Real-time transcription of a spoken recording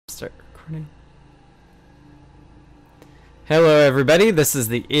Start recording. Hello everybody, this is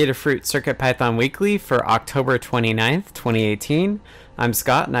the Adafruit CircuitPython Weekly for October 29th, 2018. I'm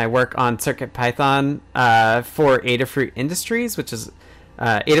Scott and I work on CircuitPython for Adafruit Industries, which is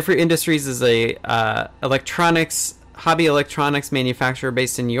Adafruit Industries is a hobby electronics manufacturer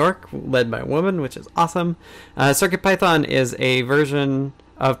based in New York, led by a woman, which is awesome. CircuitPython is a version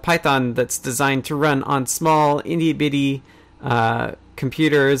of Python that's designed to run on small, itty-bitty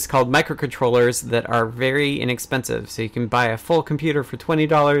computers called microcontrollers that are very inexpensive. So you can buy a full computer for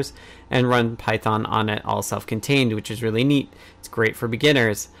 $20 and run Python on it, all self-contained, which is really neat. It's great for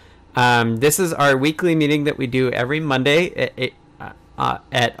beginners. This is our weekly meeting that we do every Monday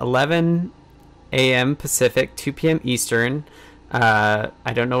at 11 a.m. Pacific, 2 p.m. Eastern. I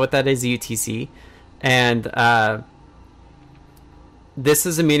don't know what that is UTC. And this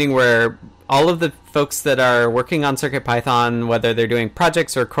is a meeting where all of the folks that are working on CircuitPython, whether they're doing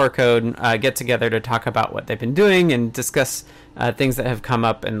projects or core code, get together to talk about what they've been doing and discuss things that have come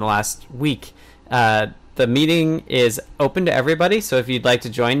up in the last week. The meeting is open to everybody, so if you'd like to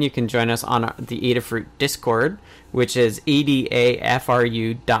join, you can join us on the Adafruit Discord, which is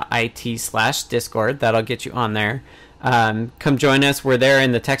adafru.it/Discord. That'll get you on there. Come join us. We're there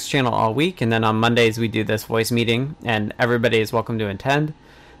in the text channel all week, and then on Mondays we do this voice meeting, and everybody is welcome to attend.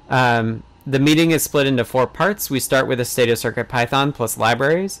 The meeting is split into 4 parts. We start with a state of CircuitPython plus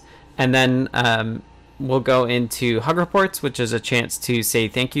libraries, and then we'll go into Hug Reports, which is a chance to say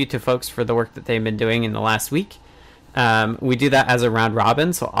thank you to folks for the work that they've been doing in the last week. We do that as a round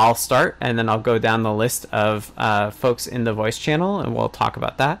robin, so I'll start, and then I'll go down the list of folks in the voice channel, and we'll talk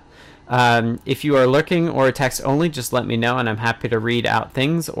about that. If you are lurking or text only, just let me know, and I'm happy to read out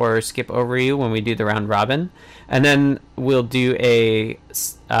things or skip over you when we do the round robin. And then we'll do a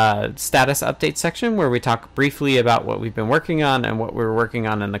status update section where we talk briefly about what we've been working on and what we're working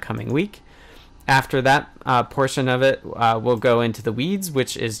on in the coming week. After that portion of it, we'll go into the weeds,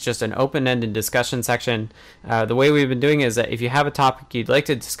 which is just an open-ended discussion section. The way we've been doing is that if you have a topic you'd like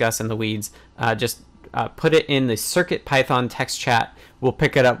to discuss in the weeds, just put it in the CircuitPython text chat. We'll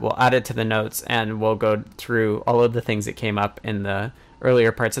pick it up, we'll add it to the notes, and we'll go through all of the things that came up in the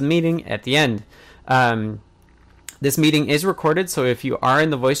earlier parts of the meeting at the end. This meeting is recorded, so if you are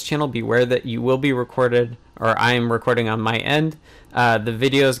in the voice channel, beware that you will be recorded, or I am recording on my end. The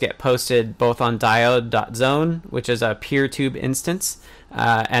videos get posted both on diode.zone, which is a PeerTube instance,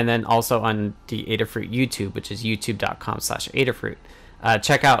 and then also on the Adafruit YouTube, which is youtube.com/Adafruit.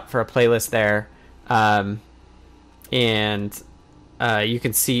 Check out for a playlist there, and you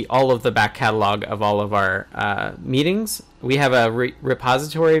can see all of the back catalog of all of our meetings. We have a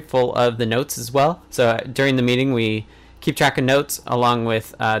repository full of the notes as well. So during the meeting, we keep track of notes along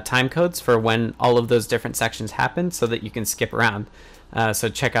with time codes for when all of those different sections happen so that you can skip around. So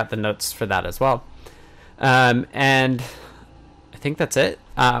check out the notes for that as well. And I think that's it.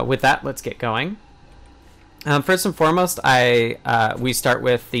 With that, let's get going. First and foremost, we start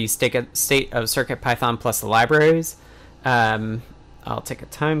with the state of CircuitPython plus the libraries. I'll take a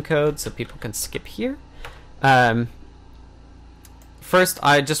time code so people can skip here. First,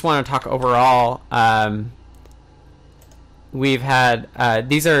 I just want to talk overall. We've had,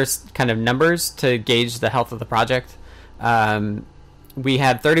 these are kind of numbers to gauge the health of the project. We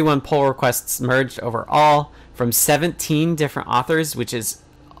had 31 pull requests merged overall from 17 different authors, which is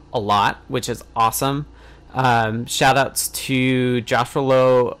a lot, which is awesome. Shout outs to Joshua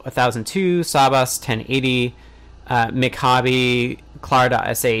Lowe 1002, Sabas 1080, Mick Hobby,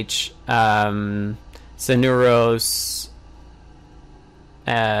 Clara.sh, Sanuros,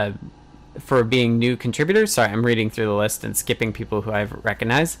 for being new contributors. Sorry, I'm reading through the list and skipping people who I've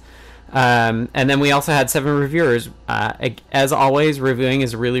recognized. And then we also had 7 reviewers. As always, reviewing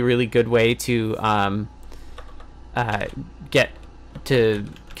is a really, really good way to get to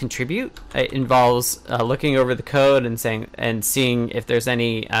contribute. It involves looking over the code and seeing if there's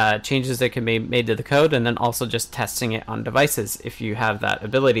any changes that can be made to the code, and then also just testing it on devices if you have that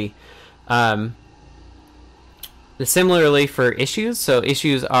ability. Similarly for issues, so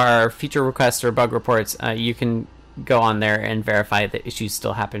issues are feature requests or bug reports. You can go on there and verify that issues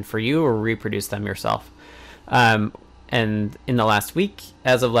still happen for you or reproduce them yourself. And in the last week,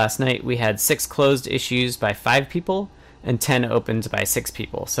 as of last night, we had 6 closed issues by 5 people and 10 opened by 6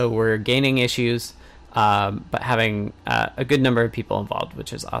 people. So we're gaining issues, but having a good number of people involved,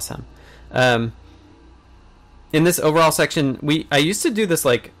 which is awesome. In this overall section, I used to do this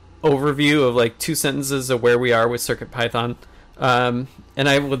like overview of like 2 sentences of where we are with CircuitPython, and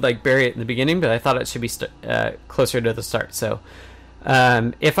I would like bury it in the beginning, but I thought it should be closer to the start. So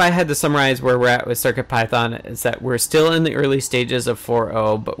If I had to summarize where we're at with CircuitPython, is that we're still in the early stages of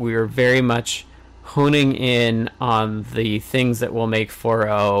 4.0, but we are very much honing in on the things that will make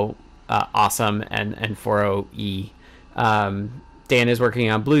 4.0 awesome and 4.0e. Dan is working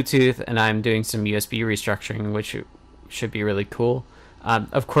on Bluetooth, and I'm doing some USB restructuring, which should be really cool.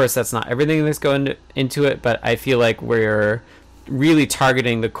 Of course, that's not everything that's going into it, but I feel like we're really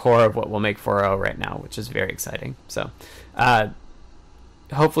targeting the core of what will make 4.0 right now, which is very exciting. So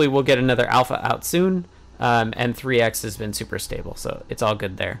hopefully we'll get another alpha out soon, and 3x has been super stable, so it's all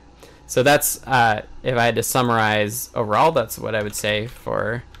good there. So that's, if I had to summarize overall, that's what I would say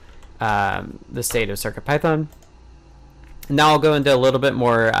for the state of CircuitPython. Now I'll go into a little bit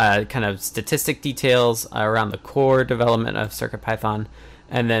more kind of statistic details around the core development of CircuitPython,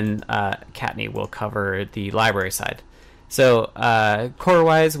 and then Kattni will cover the library side. So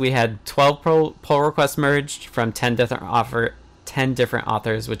core-wise, we had 12 pull requests merged from 10 different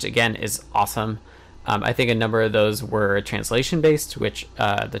authors, which again is awesome. I think a number of those were translation-based, which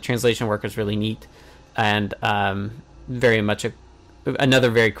the translation work is really neat, and very much another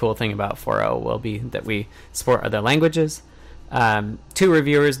very cool thing about 4.0 will be that we support other languages. 2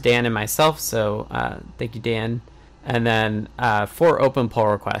 reviewers, Dan and myself, so thank you, Dan. And then 4 open pull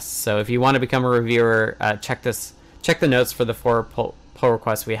requests. So if you want to become a reviewer, check the notes for the 4 pull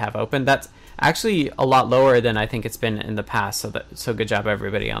requests we have open. That's actually a lot lower than I think it's been in the past, so good job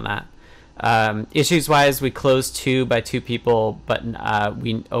everybody on that. Issues wise, we closed 2 by 2 people, but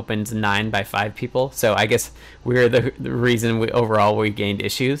we opened 9 by 5 people, so I guess we're the reason we gained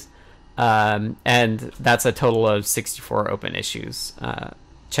issues. And that's a total of 64 open issues.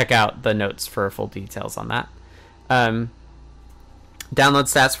 Check out the notes for full details on that. Download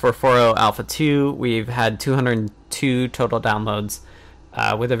stats for 4.0 Alpha 2, we've had 202 total downloads,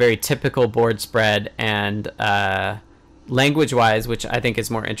 with a very typical board spread, and language-wise, which I think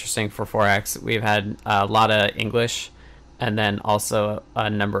is more interesting for 4X, we've had a lot of English, and then also a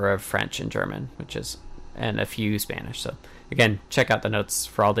number of French and German, and a few Spanish. So again, check out the notes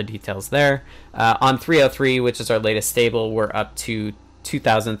for all the details there. On 303, which is our latest stable, we're up to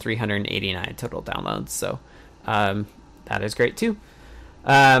 2,389 total downloads. So that is great too.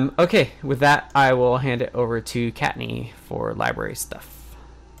 Okay, with that, I will hand it over to Kattni for library stuff.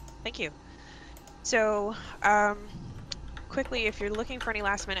 Thank you. So, quickly, if you're looking for any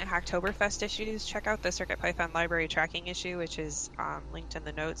last-minute Hacktoberfest issues, check out the CircuitPython library tracking issue, which is linked in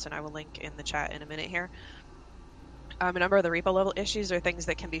the notes, and I will link in the chat in a minute here. A number of the repo level issues are things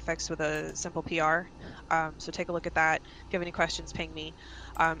that can be fixed with a simple PR, so take a look at that. If you have any questions, ping me.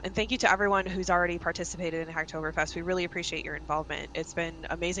 And thank you to everyone who's already participated in Hacktoberfest. We really appreciate your involvement. It's been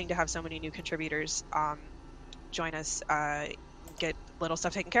amazing to have so many new contributors join us, get little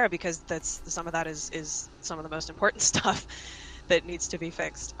stuff taken care of, because some of that is some of the most important stuff that needs to be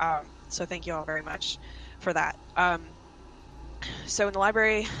fixed. So thank you all very much for that. So in the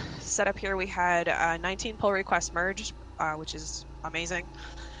library setup here, we had 19 pull requests merged, which is amazing,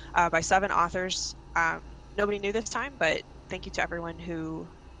 by 7 authors. Nobody new this time, but thank you to everyone who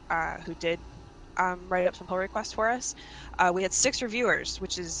did write up some pull requests for us. We had 6 reviewers,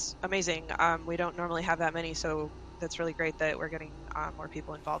 which is amazing. We don't normally have that many, so that's really great that we're getting more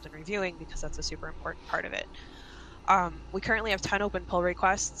people involved in reviewing, because that's a super important part of it. We currently have 10 open pull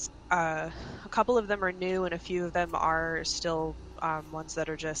requests. A couple of them are new, and a few of them are still ones that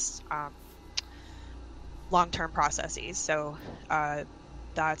are just long-term processes. So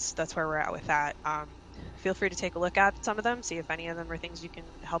that's where we're at with that. Feel free to take a look at some of them, see if any of them are things you can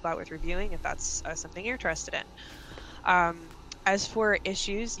help out with reviewing, if that's something you're interested in. As for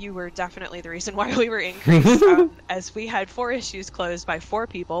issues, you were definitely the reason why we were increased, as we had 4 issues closed by 4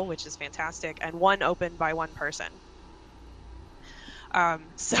 people, which is fantastic, and 1 opened by 1 person.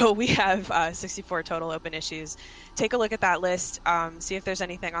 So we have 64 total open issues. Take a look at that list, see if there's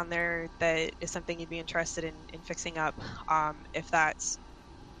anything on there that is something you'd be interested in fixing up, if that's,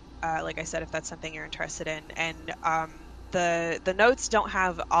 like I said, if that's something you're interested in. And the notes don't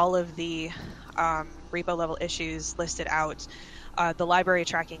have all of the repo level issues listed out. The library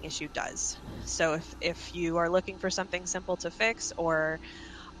tracking issue does. So if you are looking for something simple to fix, or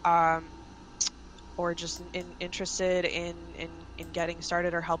just interested in getting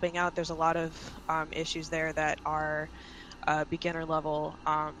started or helping out, there's a lot of issues there that are beginner level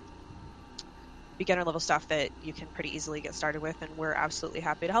stuff that you can pretty easily get started with, and we're absolutely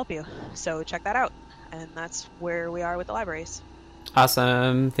happy to help you. So check that out. And that's where we are with the libraries.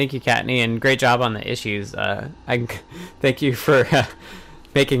 Awesome. Thank you, Kattni, and great job on the issues. Thank you for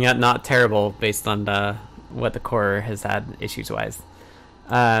making it not terrible based on what the core has had issues-wise.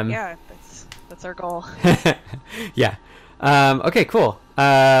 Yeah, that's our goal. Yeah. Okay, cool.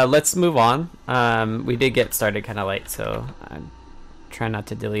 Let's move on. We did get started kind of late, so I'm trying not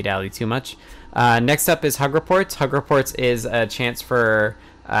to dilly-dally too much. Next up is Hug Reports. Hug Reports is a chance for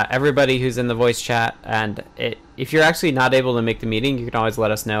everybody who's in the voice chat, and if you're actually not able to make the meeting, you can always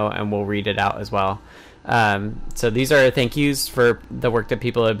let us know, and we'll read it out as well. So these are thank yous for the work that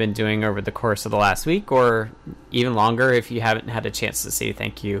people have been doing over the course of the last week, or even longer if you haven't had a chance to say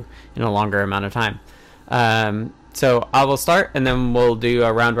thank you in a longer amount of time. So I will start, and then we'll do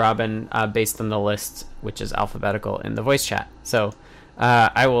a round robin based on the list, which is alphabetical in the voice chat. So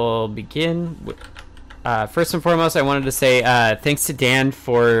I will begin. First and foremost, I wanted to say thanks to Dan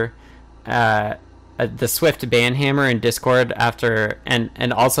for the Swift ban hammer in Discord after,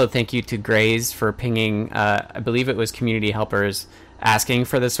 and also thank you to Grays for pinging. I believe it was community helpers asking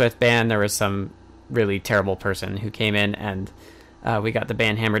for the Swift ban. There was some really terrible person who came in, and we got the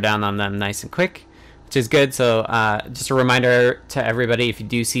ban hammer down on them nice and quick, which is good. So just a reminder to everybody, if you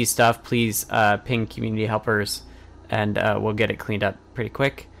do see stuff, please ping community helpers, and we'll get it cleaned up pretty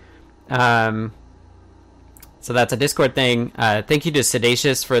quick. So that's a Discord thing. Thank you to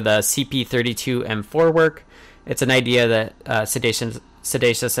Sedacious for the CP32M4 work. It's an idea that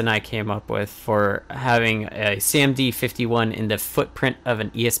Sedacious and I came up with for having a SAMD51 in the footprint of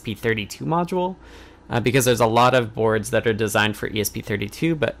an ESP32 module, because there's a lot of boards that are designed for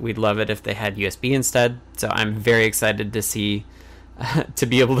ESP32, but we'd love it if they had USB instead. So I'm very excited to see to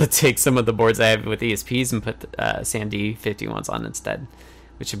be able to take some of the boards I have with ESPs and put SAMD51s on instead,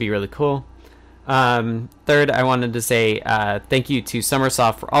 which would be really cool. Third, I wanted to say thank you to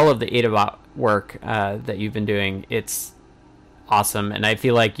Summersoft for all of the AdaBot work that you've been doing. It's awesome, and I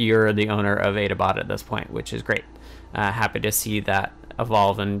feel like you're the owner of AdaBot at this point, which is great. Happy to see that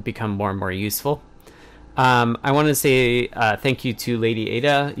evolve and become more and more useful. I want to say thank you to Lady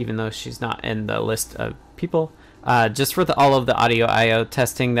Ada, even though she's not in the list of people, just for all of the audio I/O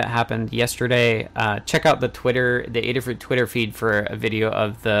testing that happened yesterday. Check out the Adafruit Twitter feed for a video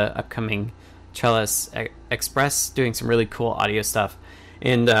of the upcoming Trellis Express doing some really cool audio stuff.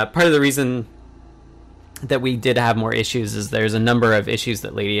 And part of the reason that we did have more issues is there's a number of issues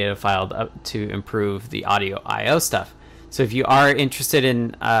that Lady Ada filed up to improve the audio I/O stuff. So if you are interested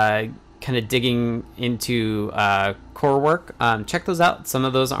in kind of digging into core work, check those out. Some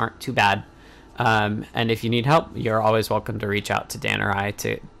of those aren't too bad. And if you need help, you're always welcome to reach out to Dan or I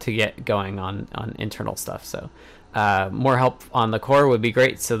to get going on internal stuff. So more help on the core would be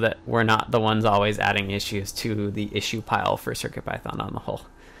great, so that we're not the ones always adding issues to the issue pile for CircuitPython on the whole.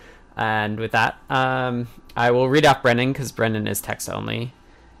 And with that, I will read off Brennan, because Brennan is text only.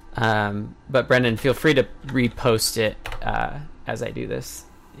 But Brennan, feel free to repost it as I do this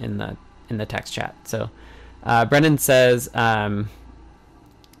in the text chat. So Brennan says, hug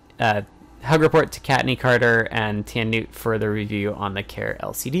report to Kattni Carter and Tan Newt for the review on the Care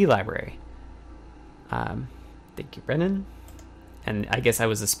LCD library. Thank you, Brennan. And I guess I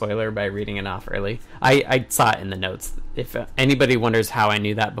was a spoiler by reading it off early. I saw it in the notes. If anybody wonders how I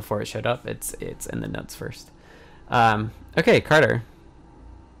knew that before it showed up, it's in the notes first. Okay, Carter.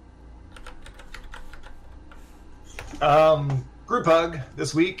 Group hug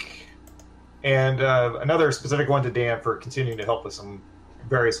this week, and another specific one to Dan for continuing to help with some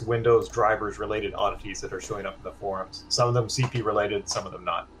various Windows drivers related oddities that are showing up in the forums. Some of them CP related, some of them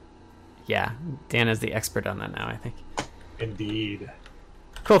not. Yeah, Dan is the expert on that now, I think. Indeed.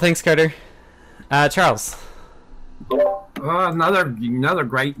 Cool, thanks, Carter. Charles. Another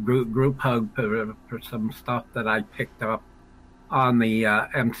great group hug for some stuff that I picked up on the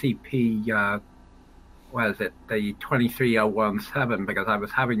MCP. What is it? The 23017, because I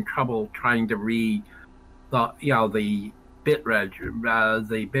was having trouble trying to read the bit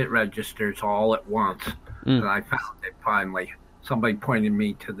registers all at once, and I found it finally. Somebody pointed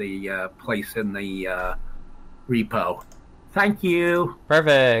me to the place in the repo. Thank you.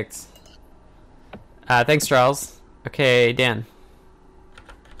 Perfect. Thanks, Charles. Okay, Dan.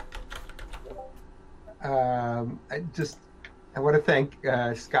 I want to thank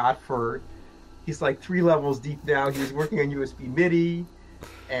Scott for. He's like 3 levels deep now. He was working on USB MIDI,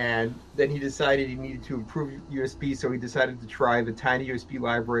 and then he decided he needed to improve USB, so he decided to try the Tiny USB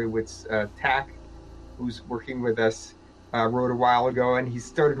library, which Tack, who's working with us, wrote a while ago, and he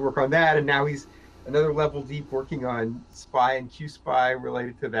started to work on that, and now he's another level deep working on SPI and QSPI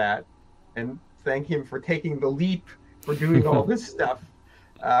related to that. And thank him for taking the leap for doing all this stuff,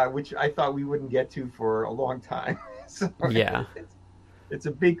 which I thought we wouldn't get to for a long time. So yeah. It's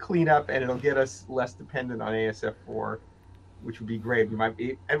a big cleanup, and it'll get us less dependent on ASF4, which would be great. We might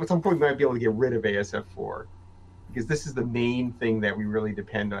be, at some point, we might be able to get rid of ASF4, because this is the main thing that we really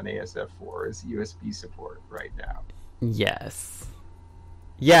depend on ASF4 is USB support right now. Yes.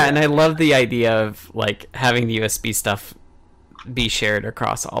 Yeah, and I love the idea of like having the USB stuff be shared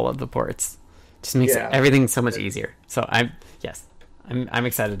across all of the ports. Just makes everything so much easier. So I'm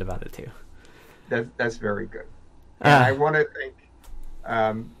excited about it too. That's very good. And I want to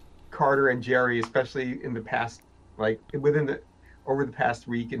thank Carter and Jerry, especially in the past, like over the past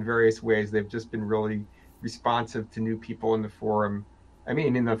week in various ways. They've just been really responsive to new people in the forum. I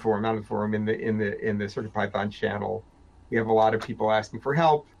mean, in the forum, not the forum, in the CircuitPython channel. We have a lot of people asking for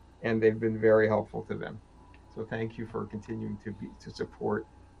help, and they've been very helpful to them. So thank you for continuing to support,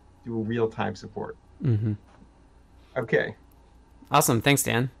 do real-time support. Mm-hmm. Okay. Awesome. Thanks,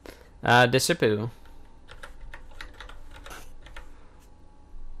 Dan. Deshipu.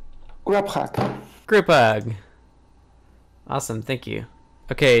 Group hug. Awesome. Thank you.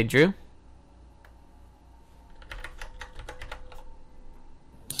 Okay, Drew.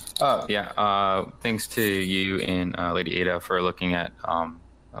 Thanks to you and Lady Ada for looking at a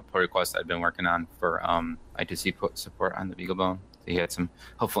pull request I've been working on for I2C support on the BeagleBone. So he had some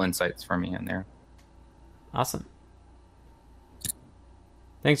helpful insights for me in there. Awesome.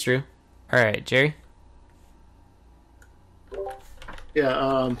 Thanks, Drew. All right, Jerry.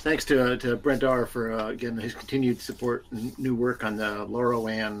 Yeah, thanks to Brent Dar for again his continued support and new work on the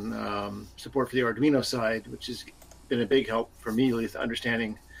LoRaWAN support for the Arduino side, which has been a big help for me, at least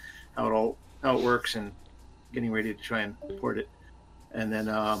understanding how it works and getting ready to try and support it. And then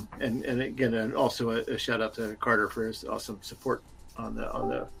and again, also a shout out to Carter for his awesome support on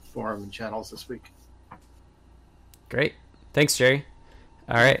the forum and channels this week. Great, thanks, Jerry.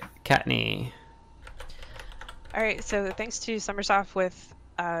 All right, Kattni. All right, so thanks to Summersoft with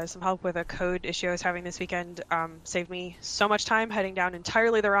some help with a code issue I was having this weekend. Saved me so much time heading down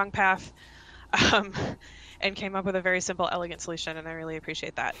entirely the wrong path, and came up with a very simple, elegant solution, and I really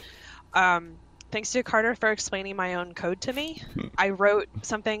appreciate that. Thanks to Carter for explaining my own code to me. I wrote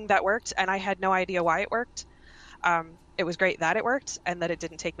something that worked, and I had no idea why it worked. It was great that it worked, and that it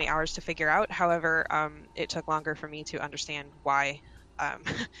didn't take me hours to figure out. However, it took longer for me to understand why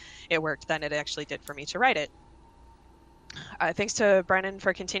it worked than it actually did for me to write it. Thanks to Brennan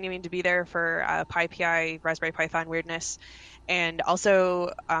for continuing to be there for PyPI, Raspberry Python weirdness, and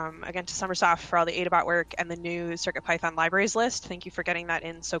also, again, to Summersoft for all the AdaBot work and the new CircuitPython libraries list. Thank you for getting that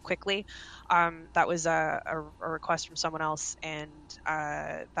in so quickly. That was a request from someone else, and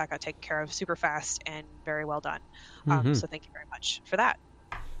that got taken care of super fast and very well done. So thank you very much for that.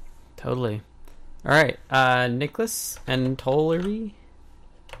 Totally. All right, Nicholas and Tollery.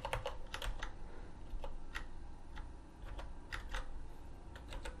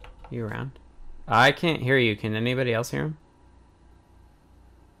 You around? I can't hear you. Can anybody else hear him?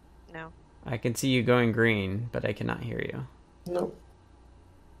 No. I can see you going green, but I cannot hear you. Nope.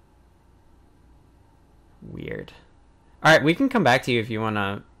 Weird. All right, we can come back to you if you want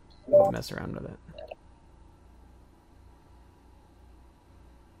to mess around with it.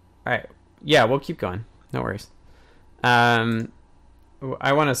 All right. Yeah, we'll keep going. No worries. I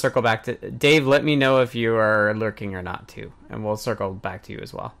want to circle back to Dave. Let me know if you are lurking or not too, and we'll circle back to you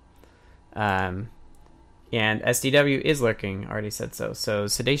as well. And SDW is lurking. Already said so. So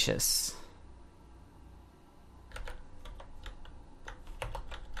Sedacious.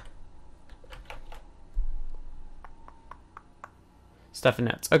 Stuff and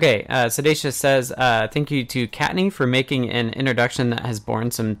notes. Okay, Sedacious says, thank you to Kattni for making an introduction that has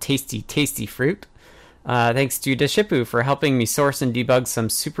borne some tasty, tasty fruit. Thanks to Deshipu for helping me source and debug some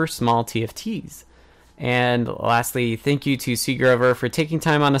super small TFTs. And lastly, thank you to Seagrover for taking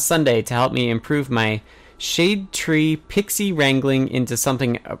time on a Sunday to help me improve my shade tree pixie wrangling into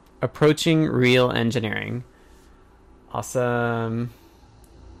something approaching real engineering. Awesome.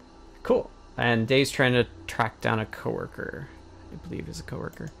 Cool. And Dave's trying to track down a coworker. I believe is a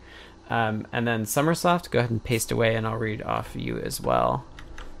coworker. And then Summersoft, go ahead and paste away and I'll read off you as well.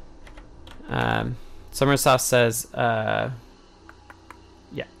 Summersoft says,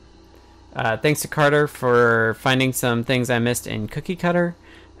 thanks to Carter for finding some things I missed in Cookie Cutter.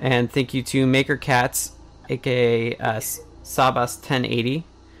 And thank you to MakerCats, aka Sabas 1080,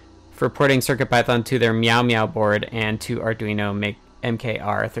 for porting CircuitPython to their Meow Meow board and to Arduino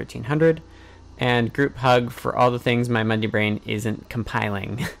MKR 1300. And Group Hug for all the things my Monday brain isn't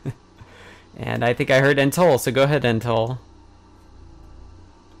compiling. And I think I heard Entol, so go ahead, Entol.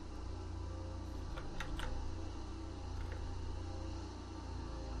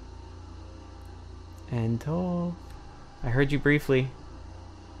 Entol. I heard you briefly,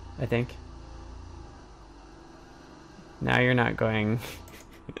 I think. Now you're not going.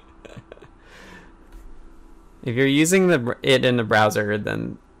 If you're using it in the browser,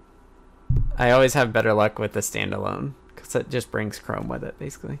 then I always have better luck with the standalone because it just brings Chrome with it,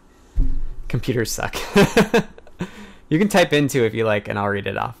 basically. Computers suck. You can type in too if you like, and I'll read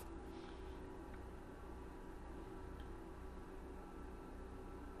it off.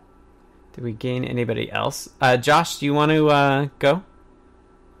 Did we gain anybody else? Josh, do you want to go?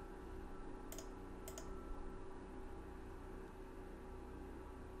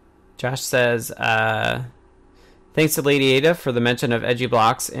 Josh says, thanks to Lady Ada for the mention of edgy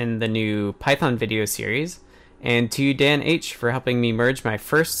blocks in the new Python video series, and to Dan H for helping me merge my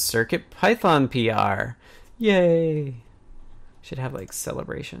first Circuit Python PR. Yay! Should have like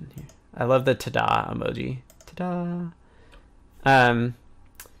celebration here. I love the ta-da emoji. Ta-da!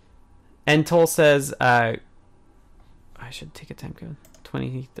 Entol says, I should take a time code.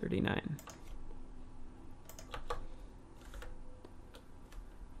 2039.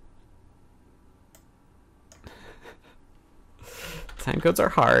 Time codes are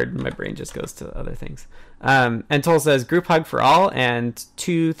hard. My brain just goes to other things. Entol says, group hug for all, and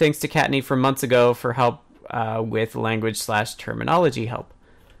 2 thanks to Kattni from months ago for help with language/terminology help.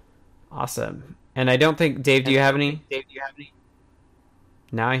 Awesome. And I don't think, Dave, do you have any?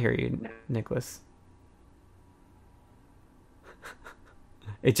 Now I hear you, Nicholas.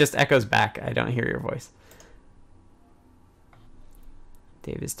 It just echoes back. I don't hear your voice.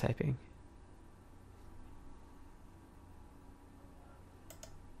 Dave is typing.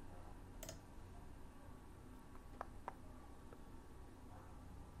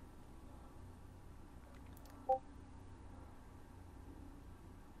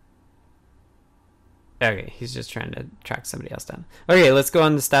 Okay, he's just trying to track somebody else down. Okay, let's go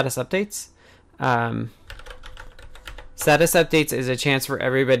on to status updates. Status updates is a chance for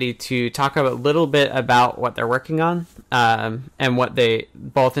everybody to talk a little bit about what they're working on, and what they,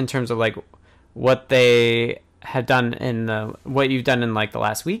 both in terms of like what they have done in what you've done in like the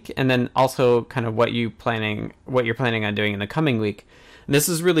last week, and then also kind of what you're planning on doing in the coming week. And this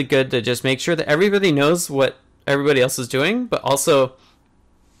is really good to just make sure that everybody knows what everybody else is doing, but also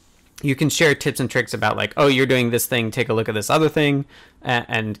you can share tips and tricks about like, oh, you're doing this thing, take a look at this other thing,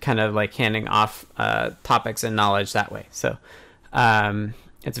 and kind of like handing off topics and knowledge that way. So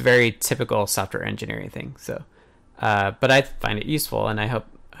it's a very typical software engineering thing. So, but I find it useful, and I hope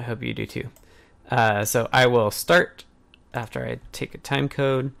you do too. So I will start after I take a time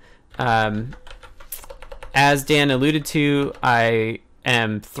code. As Dan alluded to, I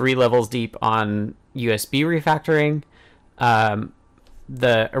am 3 levels deep on USB refactoring.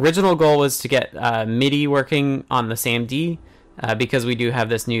 The original goal was to get MIDI working on the SAMD because we do have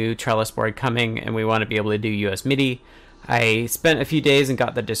this new Trellis board coming and we want to be able to do US MIDI. I spent a few days and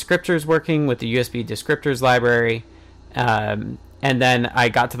got the descriptors working with the USB descriptors library. And then I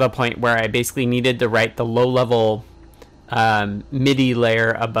got to the point where I basically needed to write the low-level MIDI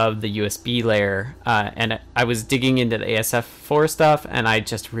layer above the USB layer. And I was digging into the ASF4 stuff, and I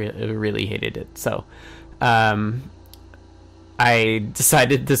just really hated it. So I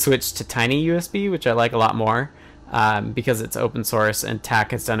decided to switch to Tiny USB, which I like a lot more because it's open source, and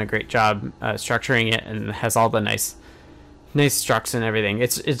TAC has done a great job structuring it and has all the nice structs and everything.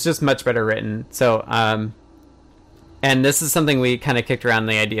 It's just much better written. So and this is something we kind of kicked around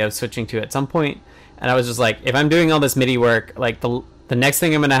the idea of switching to at some point. And I was just like, if I'm doing all this MIDI work, like the next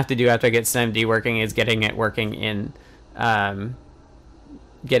thing I'm gonna have to do after I get SAMD working is getting it working in NRF,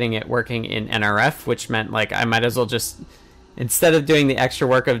 which meant like I might as well just, instead of doing the extra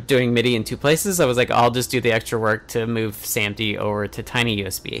work of doing MIDI in 2 places, I was like, I'll just do the extra work to move SAMD over to Tiny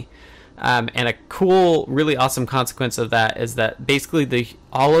USB. And a cool, really awesome consequence of that is that basically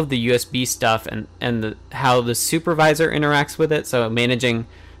all of the USB stuff and how the supervisor interacts with it, so managing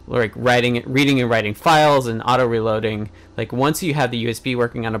like reading and writing files and auto reloading, like once you have the USB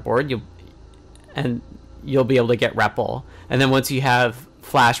working on a board, you'll be able to get REPL, and then once you have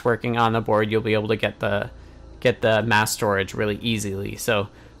Flash working on the board, you'll be able to get the mass storage really easily. So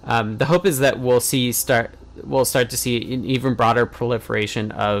the hope is that we'll start to see an even broader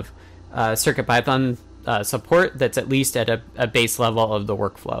proliferation of CircuitPython support that's at least at a base level of the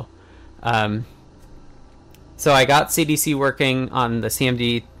workflow. So I got CDC working on the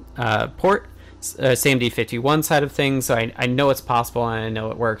SAMD port, SAMD 51 side of things, so I know it's possible and I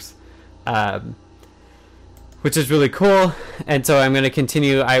know it works, which is really cool. And so I'm going to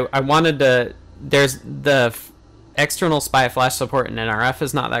continue. I wanted to, there's the external SPI Flash support in NRF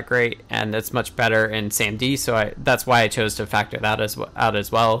is not that great, and it's much better in SAMD, so that's why I chose to factor that out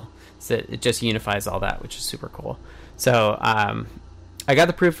as well. So it just unifies all that, which is super cool. So I got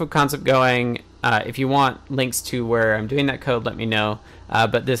the proof of concept going. If you want links to where I'm doing that code, let me know.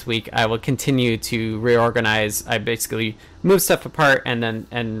 But this week I will continue to reorganize. I basically move stuff apart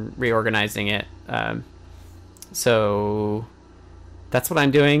and reorganizing it. So that's what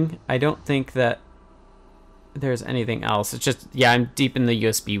I'm doing. I don't think that there's anything else. It's just, I'm deep in the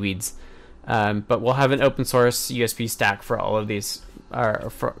USB weeds. But we'll have an open source USB stack for all of these,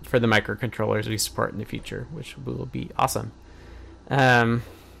 for the microcontrollers we support in the future, which will be awesome.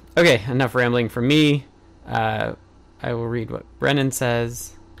 Okay, enough rambling from me. I will read what Brennan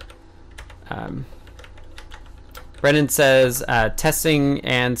says. Brennan says, testing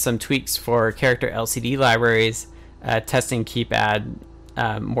and some tweaks for character LCD libraries. Testing keypad,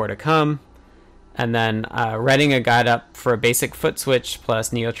 more to come. And then writing a guide up for a basic foot switch plus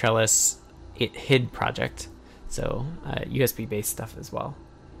NeoTrellis HID project. So USB-based stuff as well.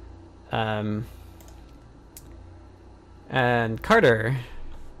 And Carter.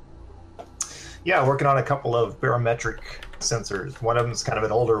 Yeah, working on a couple of barometric sensors. One of them is kind of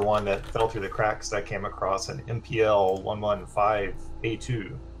an older one that fell through the cracks that I came across, an MPL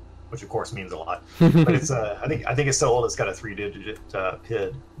 115A2, which of course means a lot. But it's I think it's so old it's got a 3-digit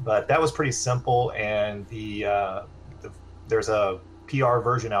PID. But that was pretty simple, and there's a PR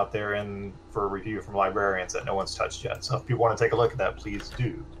version out there for review from librarians that no one's touched yet. So if people want to take a look at that, please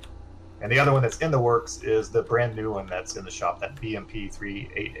do. And the other one that's in the works is the brand new one that's in the shop, that BMP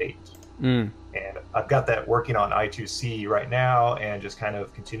 388. And I've got that working on I2C right now and just kind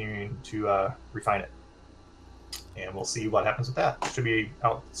of continuing to refine it. And we'll see what happens with that. It should be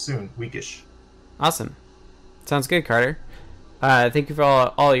out soon, weekish. Awesome. Sounds good, Carter. Thank you for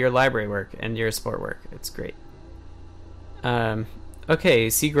all your library work and your support work. It's great. Okay,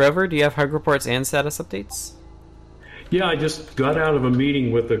 C. Grover, do you have hug reports and status updates? Yeah, I just got out of a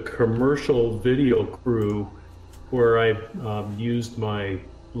meeting with a commercial video crew where I used my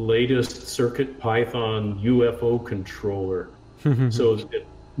latest CircuitPython UFO controller. So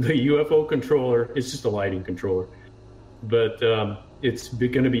the UFO controller, it's just a lighting controller, but it's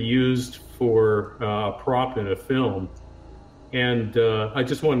going to be used for a prop in a film. And I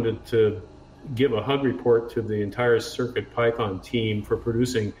just wanted to give a hug report to the entire CircuitPython team for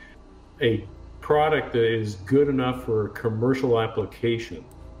producing a product that is good enough for commercial application.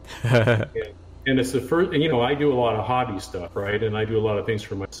 And it's the first, I do a lot of hobby stuff, right? And I do a lot of things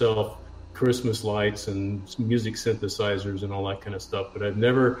for myself, Christmas lights and music synthesizers and all that kind of stuff. But I've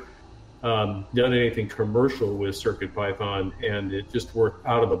never done anything commercial with CircuitPython, and it just worked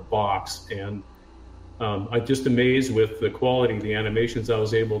out of the box. And I'm just amazed with the quality of the animations I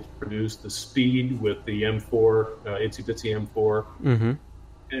was able to produce, the speed with the M4, Itsy Bitsy M4.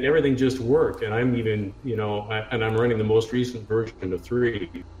 And everything just worked. And I'm even, and I'm running the most recent version of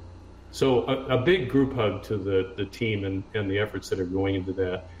 3. So a big group hug to the team and the efforts that are going into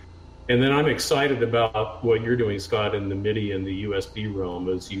that. And then I'm excited about what you're doing, Scott, in the MIDI and the USB realm,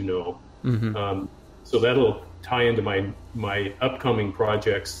 as you know. So that'll tie into my upcoming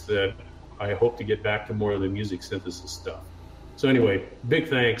projects that I hope to get back to more of the music synthesis stuff. So anyway, big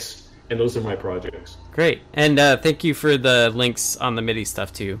thanks. And those are my projects. Great. And thank you for the links on the MIDI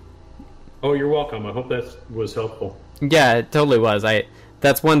stuff, too. Oh, you're welcome. I hope that was helpful. Yeah, it totally was.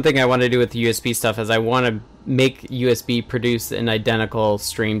 That's one thing I want to do with the USB stuff, is I want to make USB produce an identical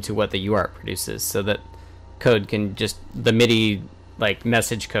stream to what the UART produces, so that code can just, the MIDI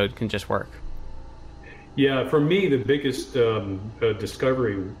message code can just work. Yeah, for me, the biggest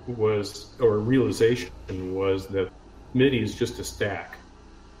discovery realization was that MIDI is just a stack.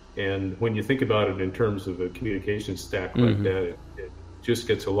 And when you think about it in terms of a communication stack like that, it just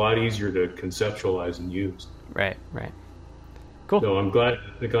gets a lot easier to conceptualize and use. Right. Cool. So I'm glad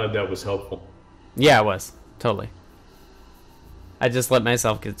that was helpful. Yeah, it was. Totally. I just let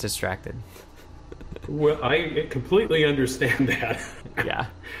myself get distracted. Well, I completely understand that. Yeah.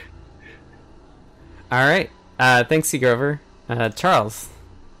 All right. Thanks, C. Grover. Charles.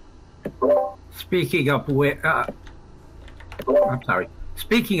 Speaking of which,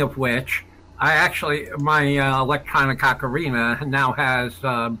 my electronic ocarina now has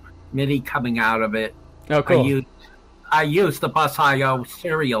MIDI coming out of it. Oh, cool. I used the Bus.io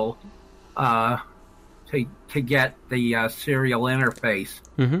serial to get the serial interface.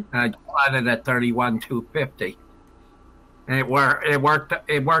 And I got it at 31250. And it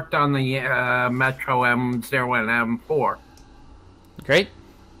worked on the Metro M0 and M4. Great.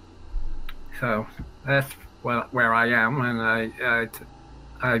 So that's where I am, and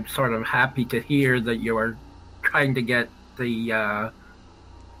I'm sort of happy to hear that you are trying to get the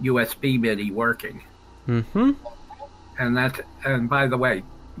USB MIDI working. And by the way,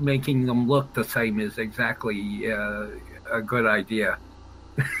 making them look the same is exactly a good idea.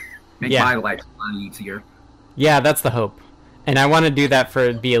 Make my life a lot easier. Yeah, that's the hope. And I want to do that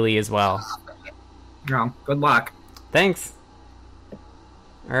for BLE as well. No, good luck. Thanks.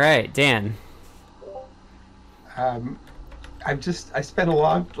 All right, Dan. I spent a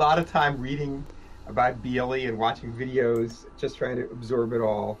lot of time reading about BLE and watching videos, just trying to absorb it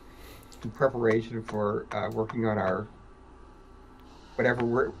all in preparation for working on our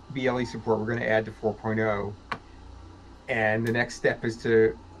whatever BLE support we're going to add to 4.0. And the next step is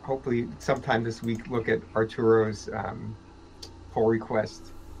to hopefully sometime this week look at Arturo's pull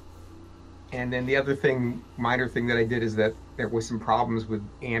request. And then the other minor thing that I did is that there was some problems with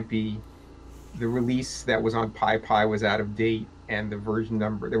AMPI. The release that was on PyPy was out of date, and there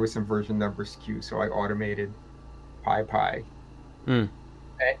was some version number skew, so I automated PyPy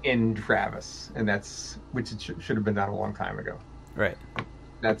in Travis, and which it should have been done a long time ago. Right.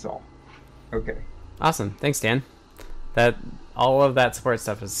 That's all. Okay. Awesome. Thanks, Dan. All of that support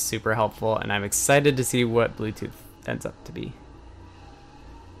stuff is super helpful, and I'm excited to see what Bluetooth ends up to be.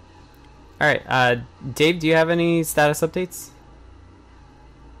 All right, Dave, do you have any status updates?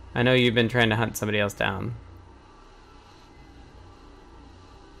 I know you've been trying to hunt somebody else down.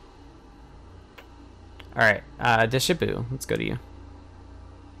 All right, Deshipu, let's go to you.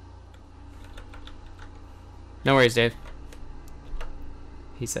 No worries, Dave.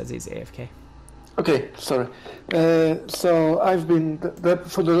 He says he's AFK. Okay, sorry. So I've been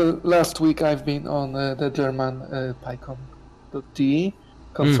for the last week. I've been on the German PyCon.de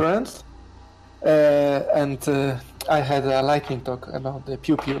conference, and I had a lightning talk about the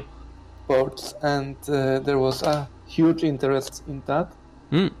Pew Pew boards, and there was a huge interest in that.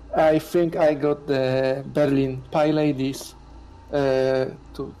 I think I got the Berlin Pi Ladies to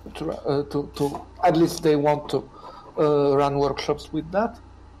at least they want to run workshops with that,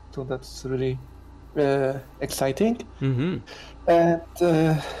 so that's really exciting. And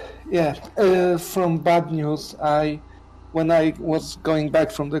from bad news, when I was going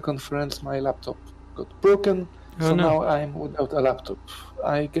back from the conference, my laptop got broken. Now I'm without a laptop,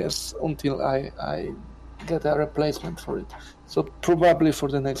 I guess, until I get a replacement for it. So probably for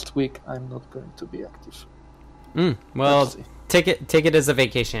the next week I'm not going to be active. Well, take it as a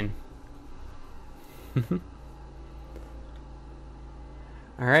vacation.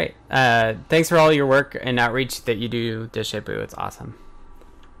 All right. Thanks for all your work and outreach that you do, Deshipu. It's awesome.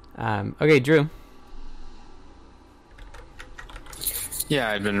 Okay, Drew. Yeah,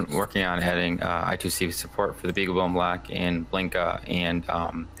 I've been working on adding I2C support for the BeagleBone Black and Blinka, and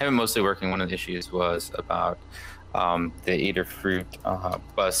I've been mostly working. One of the issues was about the Adafruit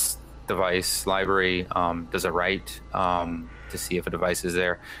bus device library does a write to see if a device is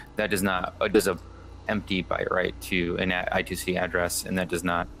there. That does a empty byte write to an I2C address, and that does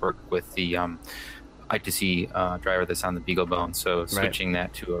not work with the I2C driver that's on the BeagleBone. So switching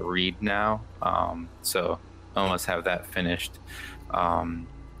that to a read now. So almost have that finished.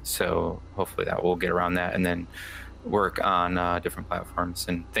 So hopefully that will get around that and then work on different platforms.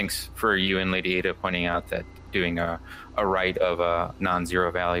 And thanks for you and Lady Ada pointing out that doing a write of a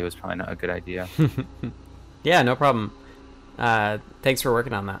non-zero value is probably not a good idea. Yeah, no problem. Thanks for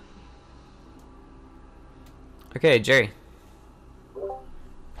working on that. Okay, Jerry.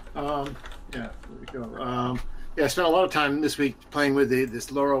 Yeah, there we go. I spent a lot of time this week playing with this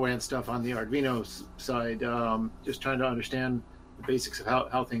LoRaWAN stuff on the Arduino side, just trying to understand the basics of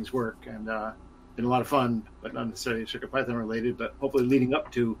how things work, and been a lot of fun, but not necessarily CircuitPython related, but hopefully leading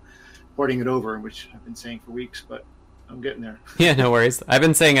up to porting it over, which I've been saying for weeks, but I'm getting there. Yeah, no worries. I've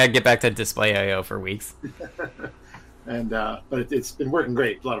been saying I'd get back to Display.io for weeks. And but it's been working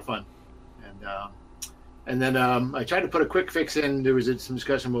great, a lot of fun, and then I tried to put a quick fix in. There was some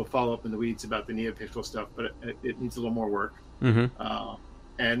discussion. We'll follow up in the weeds about the NeoPixel stuff, but it needs a little more work.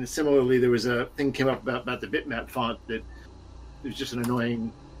 And similarly, there was a thing came up about the bitmap font that was just an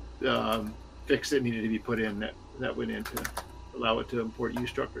annoying fix that needed to be put in that went in to allow it to import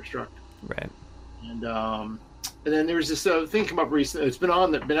ustruct or struct. Right. And then there was this thing come up recently. It's been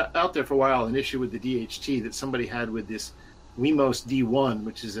out there for a while. An issue with the DHT that somebody had with this Wemos D1,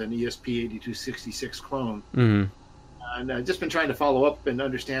 which is an ESP8266 clone. And I've just been trying to follow up and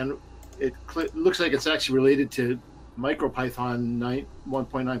understand. It looks like it's actually related to MicroPython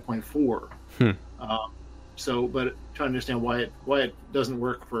 1.9.4. So, but trying to understand why it doesn't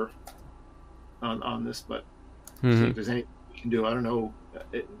work on this, but see if there's anything we can do. I don't know.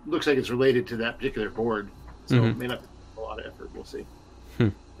 It looks like it's related to that particular board, so it may not be a lot of effort. We'll see.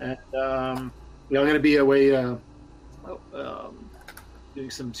 And I'm going to be away doing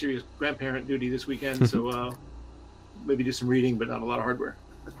some serious grandparent duty this weekend, so maybe do some reading, but not a lot of hardware.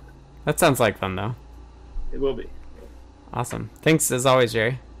 That sounds like fun, though. It will be. Awesome. Thanks as always,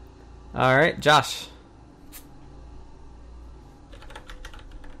 Jerry. All right, Josh.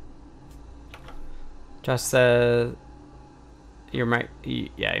 Josh says, "You're right.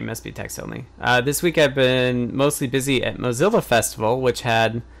 Yeah, you must be text only." This week I've been mostly busy at Mozilla Festival, which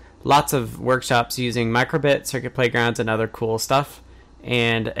had lots of workshops using Microbit, Circuit Playgrounds, and other cool stuff,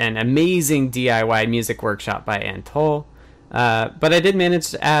 and an amazing DIY music workshop by Antol. But I did manage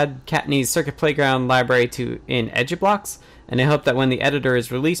to add Kattni's Circuit Playground library in EduBlocks, and I hope that when the editor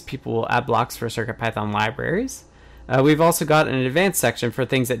is released, people will add blocks for CircuitPython libraries. We've also got an advanced section for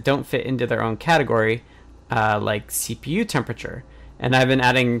things that don't fit into their own category, like CPU temperature, and I've been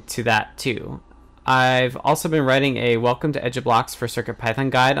adding to that too. I've also been writing a Welcome to EduBlocks for CircuitPython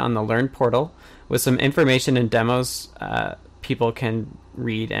guide on the Learn portal with some information and demos people can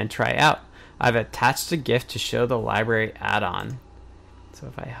read and try out. I've attached a GIF to show the library add-on. So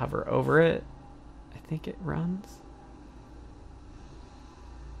if I hover over it, I think it runs.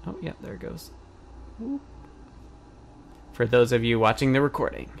 Oh, yeah, there it goes. Whoop. For those of you watching the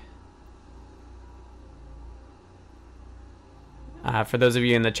recording. For those of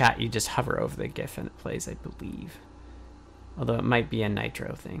you in the chat, you just hover over the GIF and it plays, I believe. Although it might be a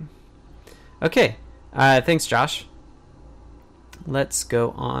Nitro thing. Okay, thanks, Josh. Let's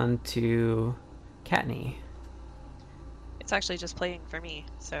go on to Kattni. It's actually just playing for me,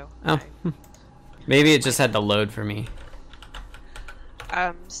 so... Oh, maybe it just had to load for me.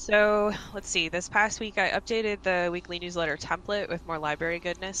 So, let's see. This past week, I updated the weekly newsletter template with more library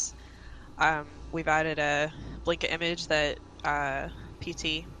goodness. We've added a Blinka image that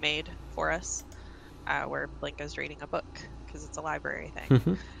PT made for us, where Blinka's reading a book, because it's a library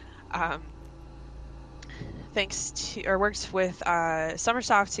thing. Thanks to, or worked with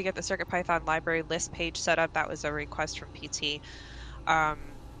Summersoft to get the CircuitPython library list page set up. That was a request from PT.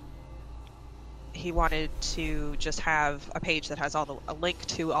 He wanted to just have a page that has a link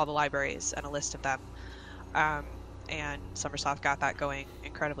to all the libraries and a list of them. And Summersoft got that going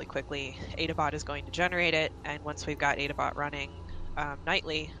incredibly quickly. Adabot is going to generate it, and once we've got Adabot running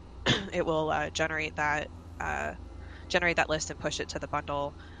nightly, it will generate that list and push it to the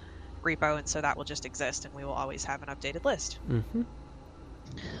bundle repo, and so that will just exist, and we will always have an updated list.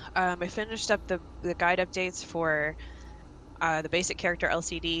 I finished up the guide updates for the basic character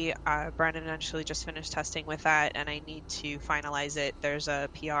LCD. Brennan actually just finished testing with that, and I need to finalize it. There's a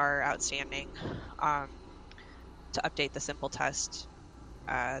PR outstanding to update the simple test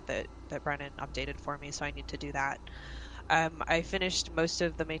that Brennan updated for me, so I need to do that. I finished most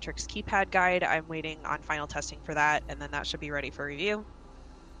of the Matrix keypad guide. I'm waiting on final testing for that, and then that should be ready for review.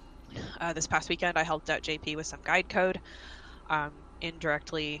 This past weekend, I helped out JP with some guide code.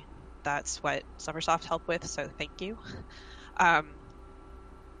 Indirectly, that's what Summersoft helped with, so thank you.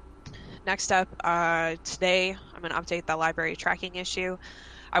 Next up, today, I'm going to update the library tracking issue.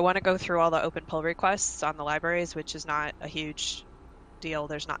 I want to go through all the open pull requests on the libraries, which is not a huge deal.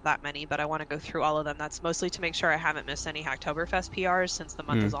 There's not that many, but I want to go through all of them. That's mostly to make sure I haven't missed any Hacktoberfest PRs since the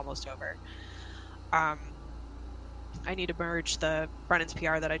month is almost over. I need to merge the Brennan's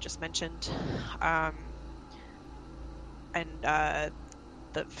PR that I just mentioned, and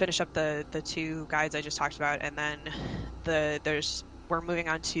finish up the two guides I just talked about, and then we're moving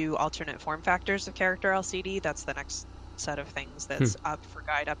on to alternate form factors of character LCD. That's the next set of things that's up for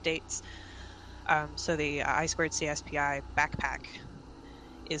guide updates. So the I2 CSPI backpack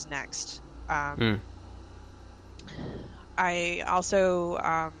is next. I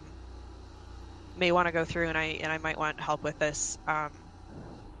also may want to go through, and I might want help with this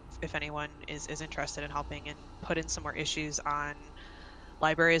if anyone is interested in helping, and put in some more issues on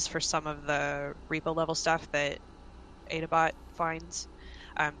libraries for some of the repo level stuff that Adabot finds.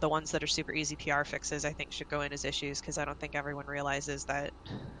 The ones that are super easy PR fixes, I think, should go in as issues, because I don't think everyone realizes that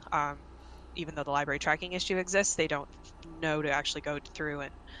even though the library tracking issue exists, they don't know to actually go through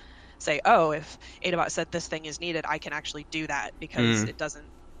and say, oh, if Adabot said this thing is needed, I can actually do that, because it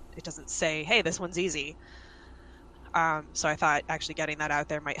doesn't say, hey, this one's easy. So I thought actually getting that out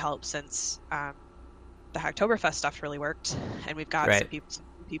there might help, since the Hacktoberfest stuff really worked, and we've got some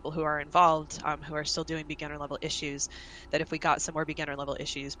people who are involved who are still doing beginner level issues, that if we got some more beginner level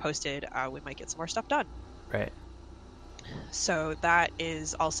issues posted, we might get some more stuff done. Right. So that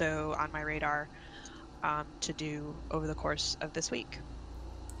is also on my radar to do over the course of this week.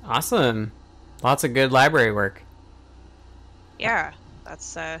 Awesome. Lots of good library work. Yeah,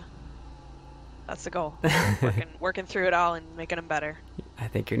 that's the goal. working through it all and making them better. I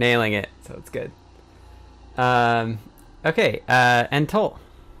think you're nailing it, so it's good. Okay, Antol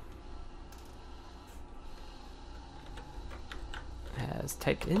has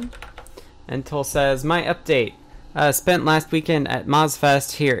typed in. Antol says, my update. Spent last weekend at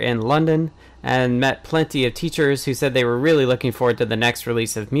MozFest here in London and met plenty of teachers who said they were really looking forward to the next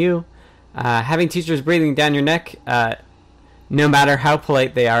release of Mu. Having teachers breathing down your neck, no matter how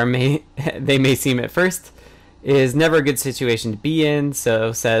polite they are, they may seem at first, is never a good situation to be in,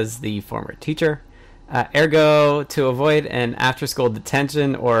 so says the former teacher. Ergo, to avoid an after-school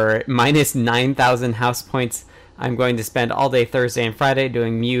detention or minus 9,000 house points, I'm going to spend all day Thursday and Friday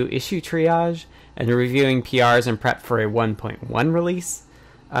doing Mu issue triage and reviewing PRs and prep for a 1.1 release.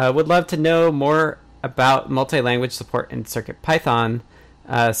 Would love to know more about multi-language support in CircuitPython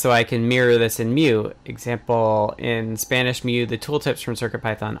so I can mirror this in Mu. Example, in Spanish Mu, the tooltips from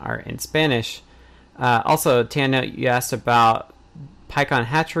CircuitPython are in Spanish. Also, Tana, you asked about PyCon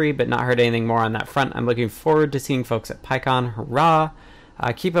Hatchery, but not heard anything more on that front. I'm looking forward to seeing folks at PyCon. Hurrah!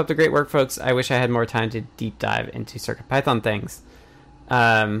 Keep up the great work, folks. I wish I had more time to deep dive into CircuitPython things.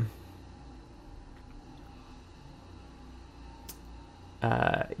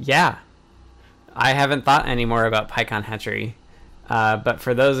 Yeah. I haven't thought any more about PyCon Hatchery. But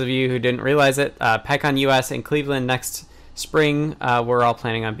for those of you who didn't realize it, PyCon US in Cleveland next spring, we're all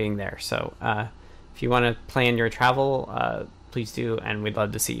planning on being there. So if you want to plan your travel, please do, and we'd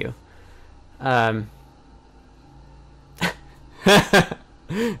love to see you. And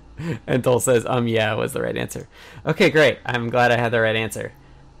Dole says, yeah, was the right answer. Okay, great. I'm glad I had the right answer.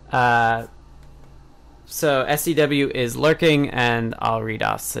 So SDW is lurking, and I'll read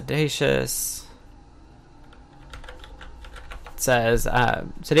off Sedacious. It says,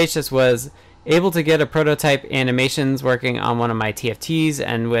 Sedacious was able to get a prototype animations working on one of my TFTs,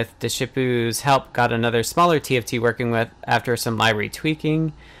 and with Deshipu's help, got another smaller TFT working with after some library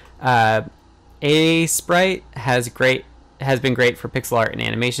tweaking. A-Sprite has been great for pixel art and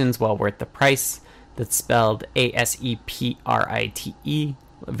animations, well worth the price. That's spelled ASEPRITE.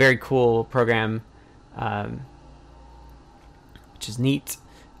 A very cool program, which is neat.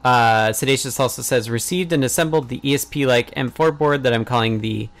 Sedacious also says, received and assembled the ESP-like M4 board that I'm calling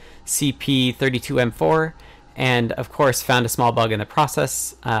the CP32M4, and of course found a small bug in the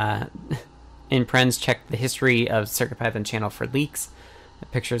process. In Prens, checked the history of CircuitPython channel for leaks,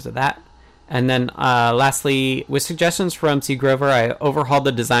 pictures of that. And then lastly, with suggestions from C. Grover, I overhauled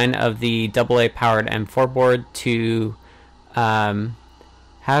the design of the AA-powered M4 board to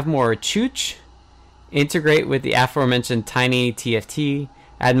have more chooch, integrate with the aforementioned tiny TFT,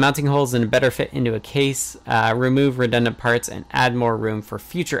 add mounting holes and a better fit into a case, remove redundant parts, and add more room for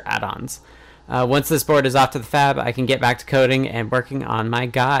future add-ons. Once this board is off to the fab, I can get back to coding and working on my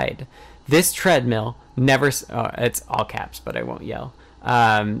guide. This treadmill never... it's all caps, but I won't yell.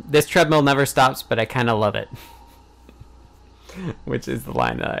 This treadmill never stops, but I kind of love it. Which is the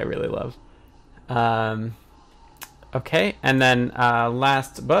line that I really love. Okay, and then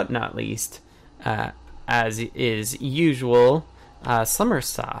last but not least, as is usual,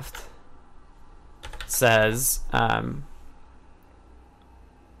 Summersoft says, oh,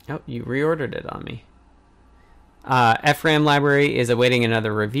 you reordered it on me. FRAM library is awaiting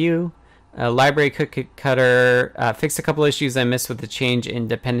another review. Library cookie cutter fixed a couple issues I missed with the change in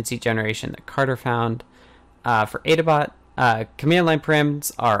dependency generation that Carter found. For Adabot, command line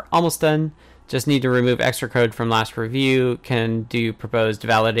params are almost done. Just need to remove extra code from last review. Can do proposed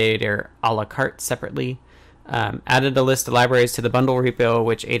validator a la carte separately. Added a list of libraries to the bundle repo,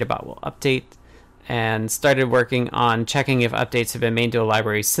 which Adabot will update. And started working on checking if updates have been made to a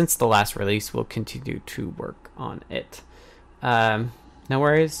library since the last release. We'll continue to work on it. No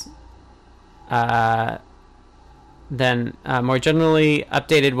worries. Then more generally,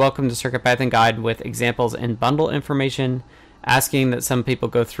 updated Welcome to CircuitPython guide with examples and bundle information, asking that some people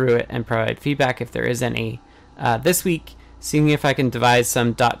go through it and provide feedback if there is any. This week, seeing if I can devise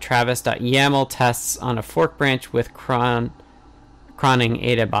some .travis.yaml tests on a fork branch with cronning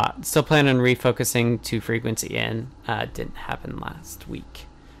Adabot. Still plan on refocusing to frequency in. Didn't happen last week,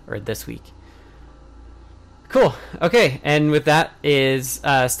 or this week. Cool. Okay, and with that is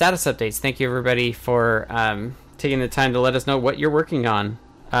status updates. Thank you, everybody, for taking the time to let us know what you're working on.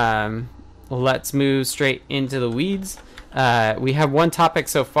 Let's move straight into the weeds. We have one topic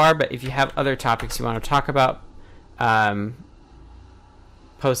so far, but if you have other topics you want to talk about,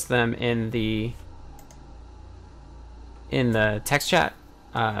 post them in the text chat.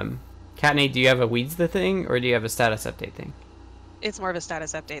 Katney, do you have a weeds the thing, or do you have a status update thing? It's more of a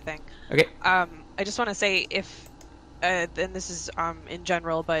status update thing. Okay. I just want to say if, and this is in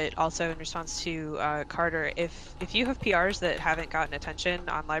general, but also in response to Carter, if you have PRs that haven't gotten attention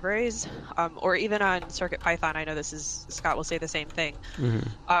on libraries, or even on CircuitPython, I know Scott will say the same thing.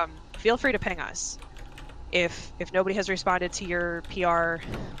 Mm-hmm. Feel free to ping us. If nobody has responded to your PR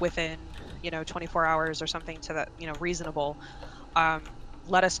within 24 hours or something to that reasonable,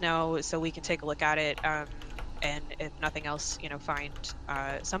 let us know so we can take a look at it. and if nothing else, find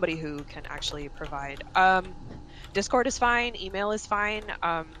somebody who can actually provide. Discord is fine. Email is fine.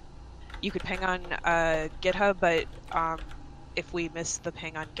 You could ping on GitHub, but if we miss the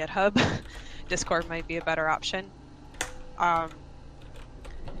ping on GitHub, Discord might be a better option.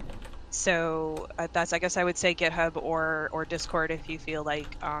 So that's, I guess I would say GitHub or Discord if you feel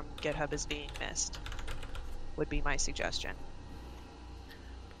like GitHub is being missed, would be my suggestion.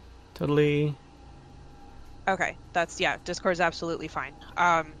 Totally. Okay, Discord's absolutely fine.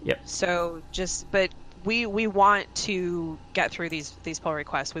 Yep. So but we want to get through these pull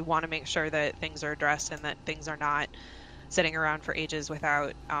requests. We want to make sure that things are addressed and that things are not sitting around for ages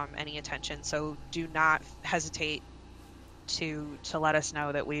without any attention. So do not hesitate to let us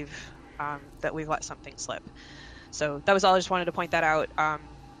know that we've let something slip. So that was all. I just wanted to point that out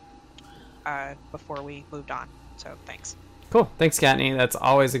before we moved on. So thanks. Cool. Thanks, Katney. That's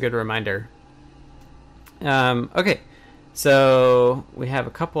always a good reminder. Okay, so we have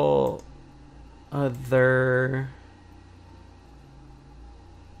a couple other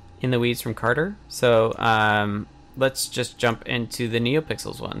in the weeds from Carter. So let's just jump into the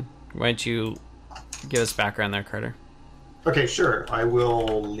NeoPixels one. Why don't you give us background there, Carter? Okay, sure. I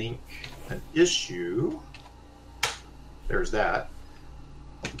will link an issue. There's that.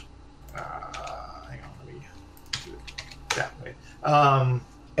 Hang on, let me do it that way.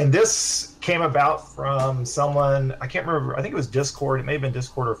 And this came about from someone, I can't remember, I think it was Discord, it may have been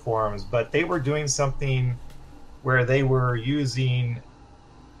Discord or forums, but they were doing something where they were using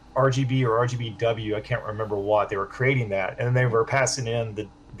RGB or RGBW, I can't remember what, they were creating that, and they were passing in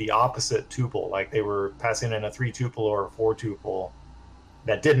the opposite tuple, like they were passing in a 3 tuple or a 4 tuple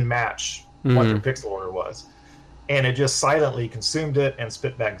that didn't match what their pixel order was. And it just silently consumed it and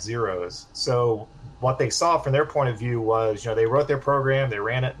spit back zeros. So what they saw from their point of view was, they wrote their program, they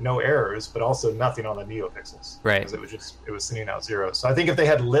ran it, no errors, but also nothing on the NeoPixels. Right. Because it was sending out zeros. So I think if they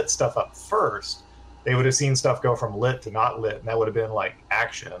had lit stuff up first, they would have seen stuff go from lit to not lit, and that would have been like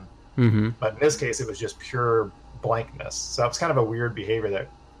action. Mm-hmm. But in this case, it was just pure blankness. So it's kind of a weird behavior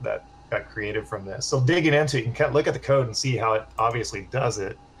that got created from this. So digging into it, you can look at the code and see how it obviously does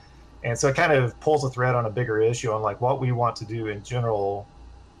it. And so it kind of pulls a thread on a bigger issue on like what we want to do in general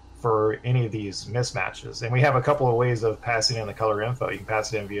for any of these mismatches. And we have a couple of ways of passing in the color info. You can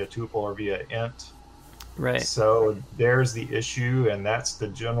pass it in via tuple or via int. Right. So there's the issue, and that's the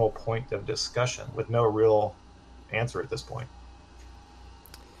general point of discussion with no real answer at this point.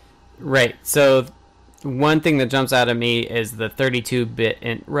 Right. So one thing that jumps out at me is the 32-bit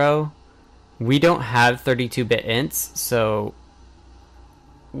int row. We don't have 32-bit ints, so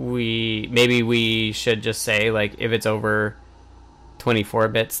we should just say, like, if it's over 24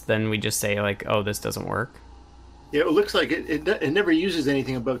 bits, then we just say, like, oh, this doesn't work. Yeah, it looks like it never uses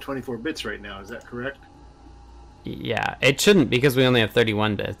anything above 24 bits right now. Is that correct? Yeah, it shouldn't, because we only have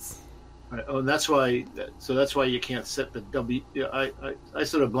 31 bits. Right. Oh, and that's why. So that's why you can't set the W. I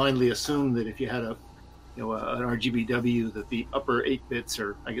sort of blindly assumed that if you had an RGBW, that the upper 8 bits,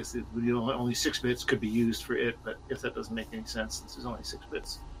 or I guess only 6 bits, could be used for it. But if that doesn't make any sense, this is only 6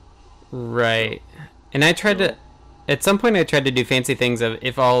 bits. Right. And I tried to. At some point, I tried to do fancy things of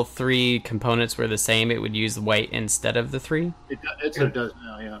if all 3 components were the same, it would use white instead of the 3. That's what it does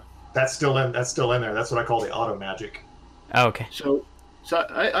now. Yeah. That's still in there. That's what I call the auto magic. Oh, okay. So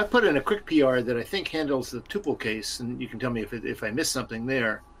I put in a quick PR that I think handles the tuple case, and you can tell me if I missed something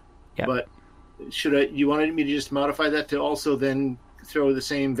there. Yeah. But you wanted me to just modify that to also then throw the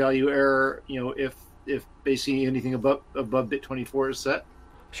same value error, if basically anything above bit 24 is set?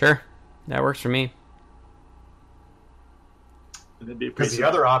 Sure. That works for me. Because the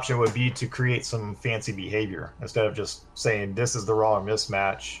other option would be to create some fancy behavior. Instead of just saying this is the wrong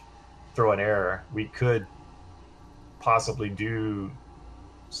mismatch, throw an error, we could possibly do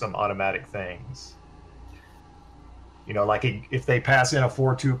some automatic things. Like if they pass in a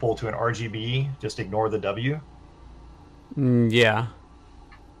 4 tuple to an RGB, just ignore the W. Yeah.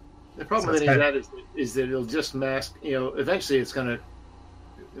 The problem with that is that it'll just mask, eventually it's going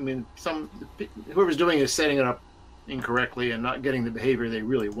to, whoever's doing it is setting it up incorrectly and not getting the behavior they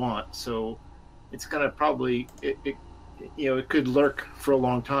really want. So it's going to probably, it could lurk for a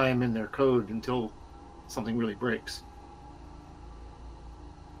long time in their code until something really breaks.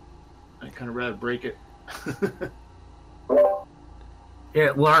 I kind of rather break it.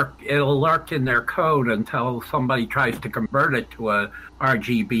 It'll lurk in their code until somebody tries to convert it to a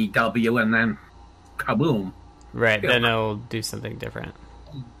RGBW, and then kaboom. Right, then it'll do something different.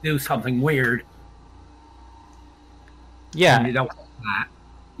 Do something weird. Yeah. And you don't want that.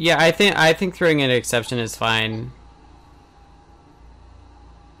 Yeah, I think throwing an exception is fine.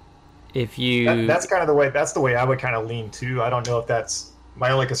 if you that's kind of the way. That's the way I would kind of lean too. I don't know if that's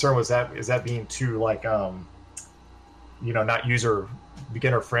my only concern was that is that being too like not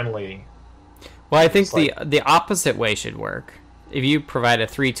beginner friendly. Well, I think the opposite way should work. If you provide a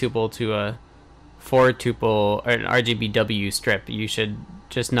 3-tuple to a 4-tuple or an RGBW strip, you should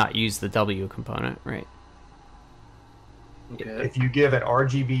just not use the W component, right? Okay. If you give an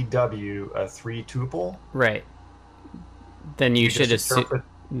RGBW a 3-tuple, right, then you should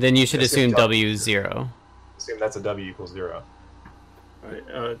assume W is 0. Assume that's a W equals 0.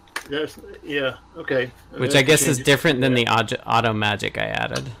 Right. Yeah. Okay. Which I guess is different than the auto magic I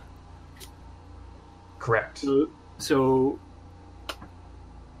added. Correct. So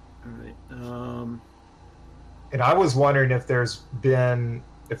all right. And I was wondering if there's been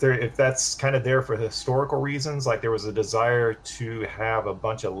if that's kind of there for historical reasons, like there was a desire to have a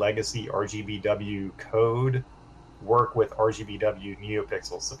bunch of legacy RGBW code work with RGBW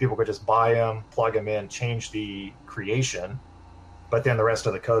NeoPixels, so people could just buy them, plug them in, change the creation, but then the rest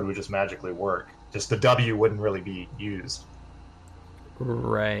of the code would just magically work. Just the W wouldn't really be used.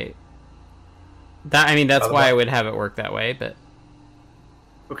 Right. That's why I would have it work that way, but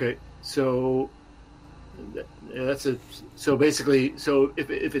okay. So so basically, so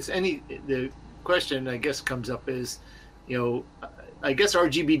if it's the question I guess comes up is, I guess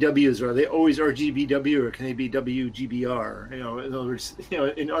RGBWs, are they always RGBW or can they be WGBR? In other words,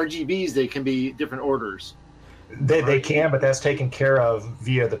 in RGBs they can be different orders. They can, but that's taken care of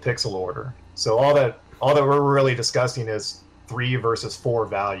via the pixel order. So all that we're really discussing is 3 versus 4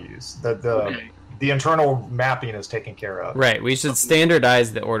 values. The internal mapping is taken care of. Right. We should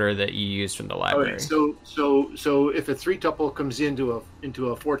standardize the order that you use from the library. Right. So if a 3-tuple comes into a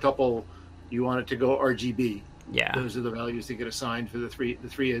 4-tuple, you want it to go RGB. Yeah. Those are the values that get assigned for the three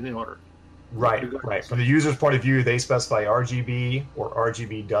in the order. Right. From the user's point of view, they specify RGB or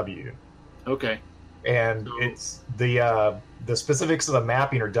RGBW. Okay. And it's the specifics of the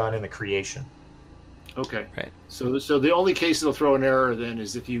mapping are done in the creation. Okay. Right. So the only case it'll throw an error then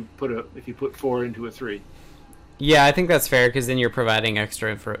is if you put 4 into a 3. Yeah, I think that's fair because then you're providing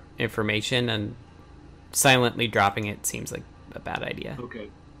extra information, and silently dropping it seems like a bad idea. Okay.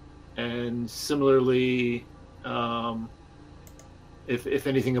 And similarly, if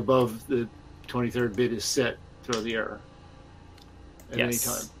anything above the 23rd bit is set, throw the error at any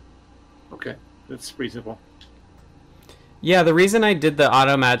time. Okay, that's reasonable. Yeah, the reason I did the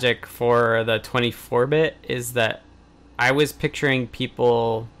auto magic for the 24-bit is that I was picturing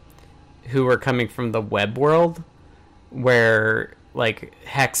people who were coming from the web world where like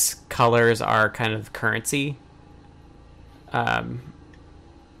hex colors are kind of currency. And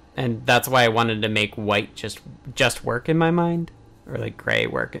that's why I wanted to make white just work in my mind, or like gray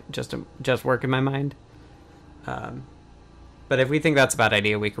work just work in my mind. But if we think that's a bad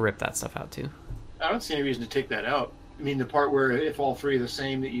idea, we could rip that stuff out too. I don't see any reason to take that out. I mean, the part where if all 3 are the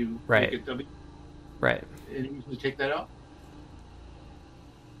same that you make it W. Right. Any reason to take that out?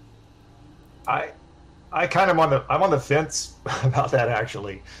 I kind of I'm on the fence about that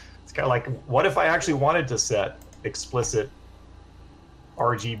actually. It's kind of like, what if I actually wanted to set explicit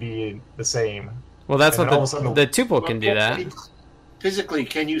RGB the same? Well, that's what the tuple can do that. Physically,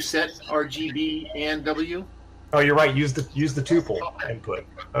 can you set RGB and W? Oh, you're right. Use the tuple input.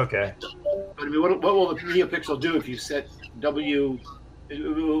 Okay. But I mean, what will the NeoPixel do if you set W?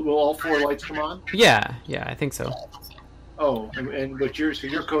 Will all 4 lights come on? Yeah, I think so. Oh, but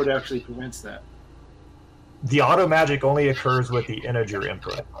your code actually prevents that. The auto magic only occurs with the integer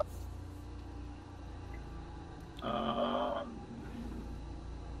input.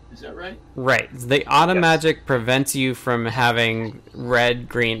 Is that right? Right. The auto magic prevents you from having red,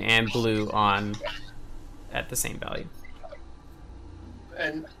 green, and blue on at the same value.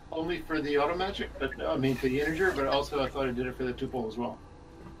 And only for the auto magic, but I mean for the integer, but also I thought it did it for the tuple as well.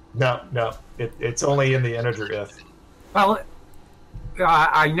 No, it's only in the integer if. Well,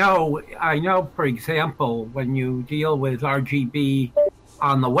 I know. For example, when you deal with RGB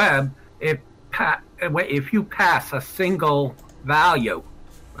on the web, if you pass a single value,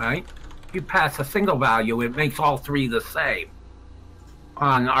 right? If you pass a single value, it makes all 3 the same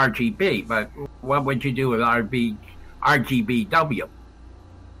on RGB. But what would you do with RGBW?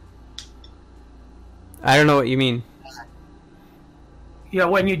 I don't know what you mean.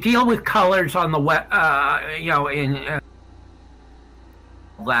 When you deal with colors on the web, in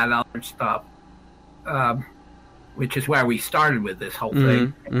that other stuff, which is where we started with this whole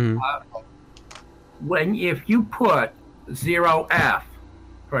thing. Mm-hmm. If you put 0F,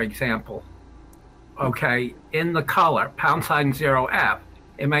 for example, okay, in the color, $0F,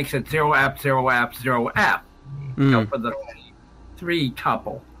 it makes it 0F, 0F, 0F, for the 3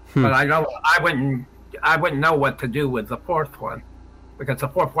 tuple. But I wouldn't know what to do with the fourth one, because the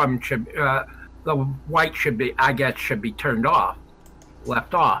fourth one should the white should be turned off,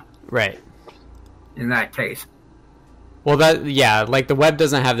 left off. Right. In that case. Well, like the web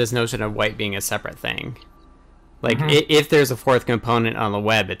doesn't have this notion of white being a separate thing. Like if there's a fourth component on the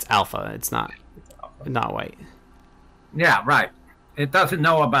web, it's alpha. It's not white. Yeah, right. It doesn't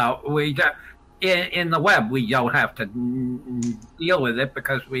know about in the web. We don't have to deal with it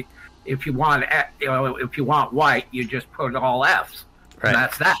because if you want white, you just put all Fs. Right. And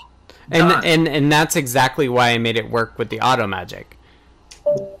that's that. And that's exactly why I made it work with the auto magic.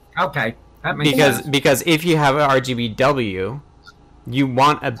 Okay, that makes sense. Because if you have RGBW, you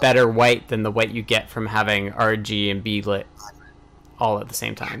want a better white than the white you get from having RG and B lit all at the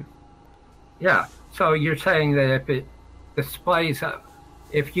same time. Yeah. So you're saying that if it displays,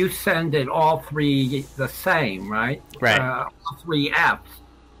 if you send it all three the same, right? Right. All three Fs.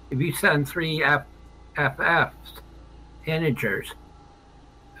 If you send three FFs, integers,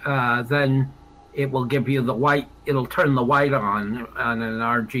 then it will give you the white. It'll turn the white on an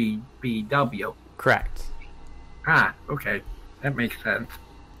RGBW. Correct. Okay, that makes sense.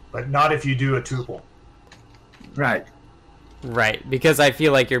 But not if you do a tuple. Right. Right, because I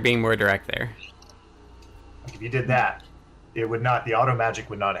feel like you're being more direct there. If you did that, it would not. The auto magic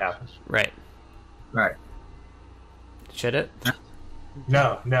would not happen. Right. Right. Should it?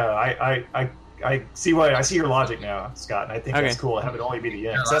 No. I see why. I see your logic now, Scott, and I think that's cool. Have it only be the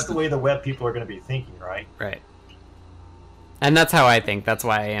ends. That's the way the web people are going to be thinking, right? Right. And that's how I think. That's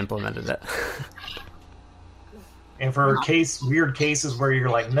why I implemented it. And for weird cases where you're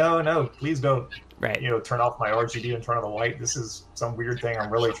like, no, please don't. Right. Turn off my RGB and turn on the white. This is some weird thing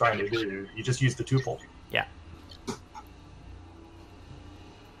I'm really trying to do. You just use the tuple. Yeah.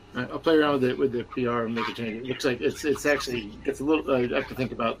 I'll play around with the PR and make a change. It looks like it's a little. I have to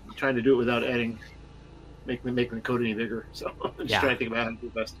think about trying to do it without making the code any bigger. So I'm just trying to think about how to do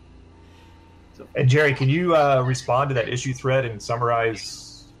it best. So. And Jerry, can you respond to that issue thread and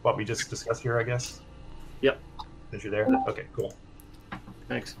summarize what we just discussed here? I guess. Yep. Since you're there. Okay. Cool.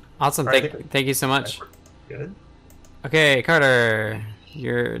 Thanks. Awesome. Thank you so much. Good. Okay, Carter,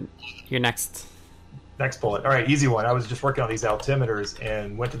 you're next. Next bullet. All right, easy one. I was just working on these altimeters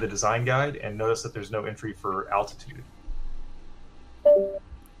and went to the design guide and noticed that there's no entry for altitude.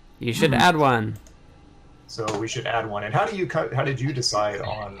 You should add one. So we should add one. And how did you decide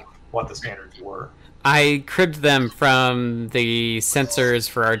on what the standards were? I cribbed them from the sensors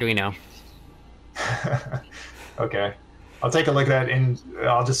for Arduino. Okay. I'll take a look at that and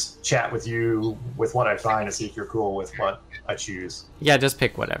I'll just chat with you with what I find to see if you're cool with what I choose. Yeah, just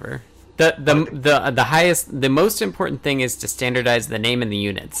pick whatever. The most important thing is to standardize the name and the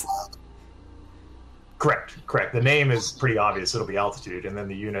units. Correct. The name is pretty obvious. It'll be altitude, and then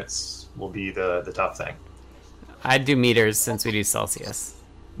the units will be the tough thing. I'd do meters since we do Celsius.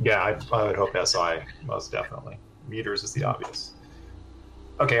 Yeah, I would hope SI, most definitely. Meters is the obvious.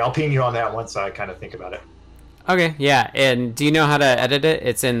 Okay, I'll ping you on that once I kind of think about it. Okay, yeah. And do you know how to edit it?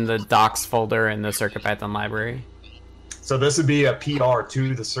 It's in the docs folder in the CircuitPython library. So this would be a PR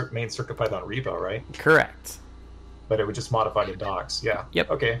to the main CircuitPython repo, right? Correct. But it would just modify the docs. Yeah.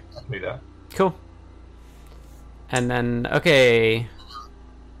 Yep. Okay, I can do that. Cool. And then, okay.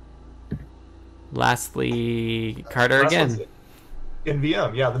 Lastly, Carter again. In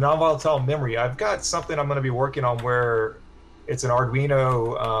VM, yeah, the non-volatile memory. I've got something I'm going to be working on where it's an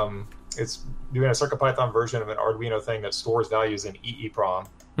Arduino. It's doing a CircuitPython version of an Arduino thing that stores values in EEPROM.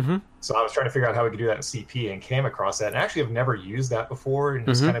 Mm-hmm. So I was trying to figure out how we could do that in CP and came across that. And actually, I've never used that before and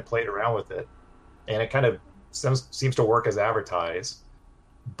just kind of played around with it. And it kind of seems to work as advertised.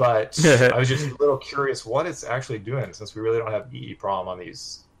 But I was just a little curious what it's actually doing since we really don't have EEPROM on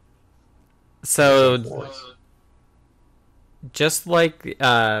these. So just like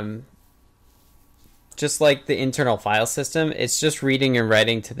the internal file system, it's just reading and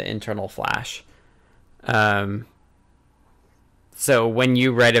writing to the internal flash. So when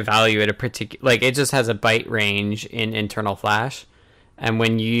you write a value at a particular, like it just has a byte range in internal flash, and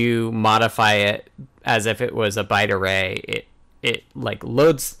when you modify it as if it was a byte array, it like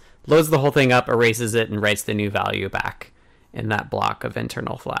loads the whole thing up, erases it, and writes the new value back in that block of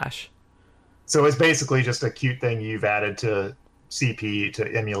internal flash. So it's basically just a cute thing you've added to CP to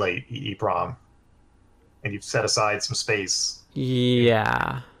emulate EEPROM, and you've set aside some space.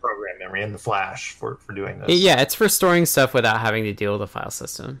 Yeah. Program memory in the flash for doing this. Yeah, it's for storing stuff without having to deal with a file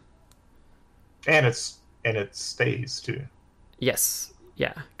system. And it stays too. Yes.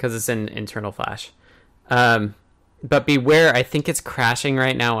 Yeah, because it's in internal flash. But beware, I think it's crashing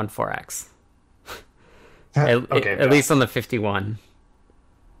right now on 4X. At least on the 51.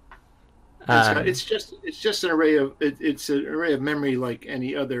 It's just an array of it's an array of memory like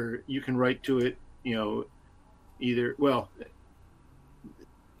any other. You can write to it,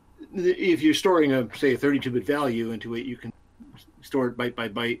 if you're storing a 32-bit value into it, you can store it byte by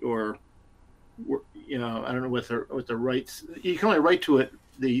byte, or I don't know what the writes. You can only write to it.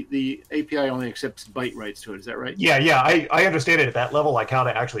 The API only accepts byte writes to it. Is that right? Yeah. I understand it at that level, like how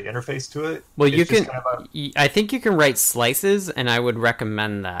to actually interface to it. Well, you can. I think you can write slices, and I would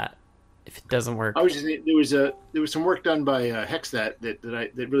recommend that if it doesn't work. I was just there was some work done by Hexstat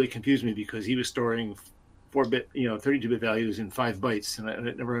that really confused me because he was storing 4-bit, 32-bit values in 5 bytes, and I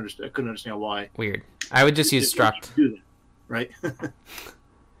never understood. I couldn't understand why. Weird. I would just use struct. Do that, right?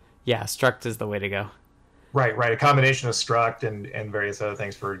 Yeah, struct is the way to go. Right. A combination of struct and various other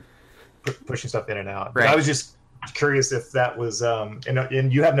things for pushing stuff in and out. But right. I was just curious if that was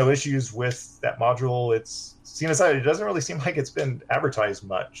and you have no issues with that module. It's seen aside. It doesn't really seem like it's been advertised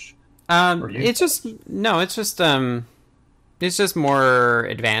much. It's just more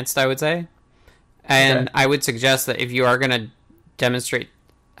advanced, I would say. And okay. I would suggest that if you are going to demonstrate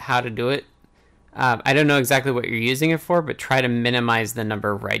how to do it, I don't know exactly what you're using it for, but try to minimize the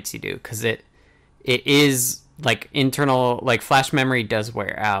number of writes you do, because it is like internal, like flash memory does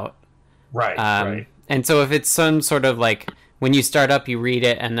wear out. Right, right. And so if it's some sort of like when you start up, you read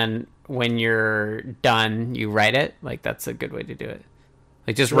it, and then when you're done, you write it. Like that's a good way to do it.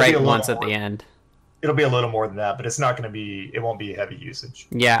 Like just write once at the end. It'll be a little more than that, but it's not going to be. It won't be heavy usage.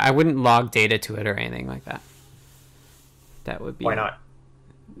 Yeah, I wouldn't log data to it or anything like that. That would be. Why not?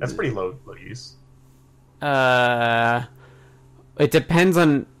 That's pretty low use. It depends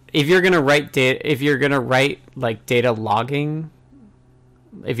on if you're gonna write data. If you're gonna write like data logging,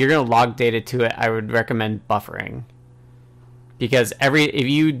 if you're gonna log data to it, I would recommend buffering. Because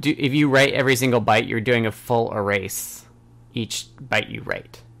if you write every single byte, you're doing a full erase each byte you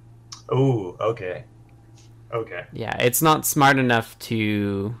write. Oh, okay. Yeah, it's not smart enough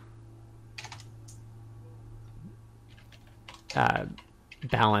to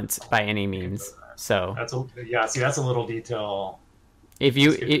balance by any means. So that's a little detail. If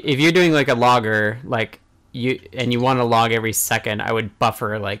you're doing like a logger, like you want to log every second, I would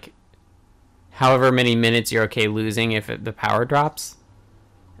buffer like however many minutes you're okay losing if the power drops,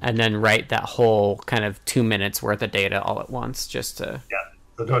 and then write that whole kind of 2 minutes worth of data all at once, just to. Yeah.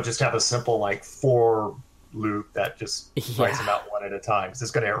 So don't just have a simple like for loop that just writes them out one at a time, because it's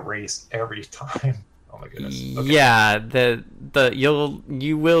going to erase every time. Oh my goodness. Okay. Yeah,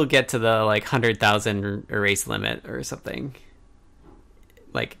 you will get to the like 100,000 erase limit or something.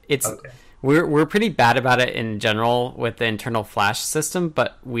 Like it's we're pretty bad about it in general with the internal flash system,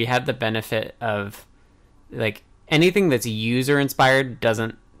 but we had the benefit of like anything that's user inspired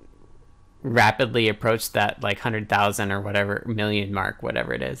doesn't rapidly approach that like 100,000 or whatever million mark,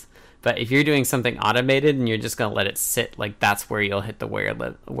 whatever it is. But if you're doing something automated and you're just going to let it sit, like that's where you'll hit the wear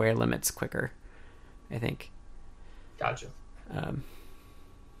limits quicker, I think. Gotcha.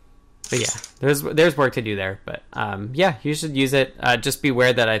 But yeah, there's work to do there. But yeah, you should use it. Just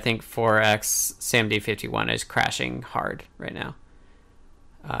beware that I think 4X SAMD51 is crashing hard right now.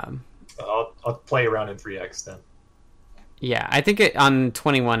 I'll play around in 3X then. Yeah, I think on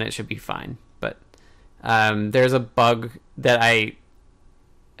 21 it should be fine. But there's a bug that I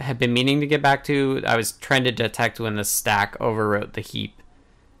have been meaning to get back to. I was trying to detect when the stack overwrote the heap.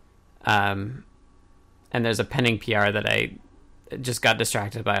 And there's a pending PR that I just got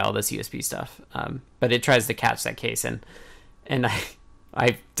distracted by all this USB stuff. But it tries to catch that case, and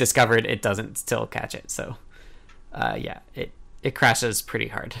I discovered it doesn't still catch it. So yeah, it crashes pretty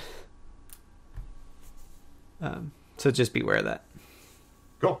hard. So just beware of that.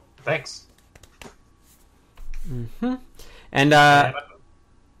 Cool. Thanks. Mm-hmm. And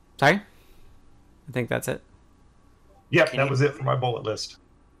sorry? I think that's it. Yep, that was it for my bullet list.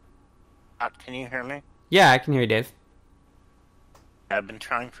 Can you hear me? Yeah, I can hear you, Dave. I've been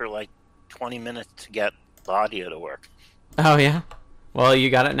trying for like 20 minutes to get the audio to work. Oh, yeah? Well, you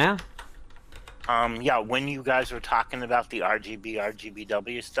got it now. Yeah, when you guys were talking about the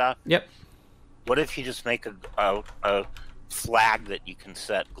RGBW stuff. Yep. What if you just make a flag that you can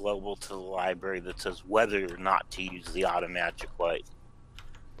set global to the library that says whether or not to use the automagic light?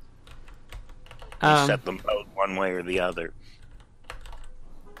 You set the mode one way or the other.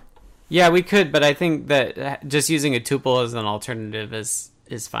 Yeah, we could, but I think that just using a tuple as an alternative is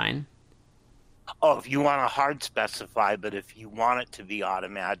fine. Oh, if you want to hard specify, but if you want it to be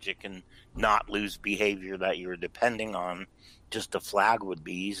automagic and not lose behavior that you're depending on, just a flag would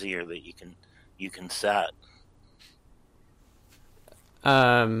be easier that you can set.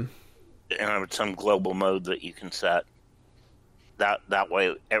 And some global mode that you can set. That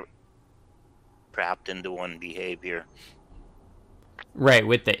way, trapped into one behavior. Right,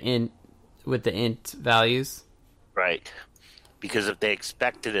 with the int values. Right. Because if they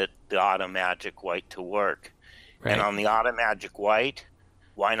expected the auto magic white to work, right. And on the auto magic white,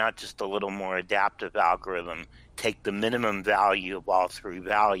 why not just a little more adaptive algorithm? Take the minimum value of all three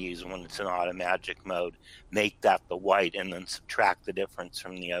values when it's in auto magic mode, make that the white, and then subtract the difference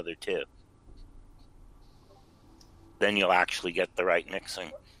from the other two. Then you'll actually get the right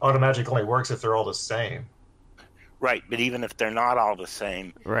mixing. Auto magic only works if they're all the same. Right, but even if they're not all the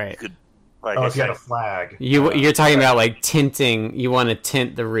same, right. You could, if you had a flag. You're talking about like tinting. You want to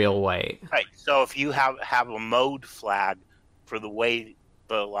tint the real white. Right. So if you have a mode flag for the way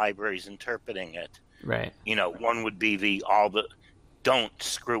the library's interpreting it, right. One would be don't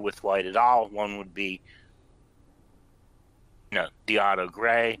screw with white at all. One would be the auto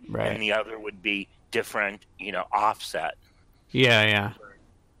gray, right. And the other would be different, offset. Yeah.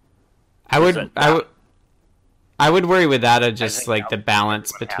 I would worry with that of just like the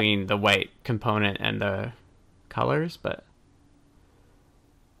balance between the white component and the colors, but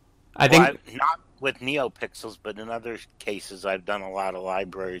I think not with NeoPixels, but in other cases I've done a lot of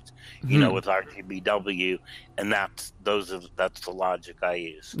libraries, with RGBW, and that's the logic I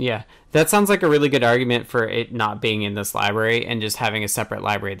use. Yeah, that sounds like a really good argument for it not being in this library and just having a separate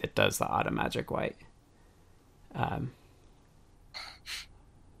library that does the auto magic white. Or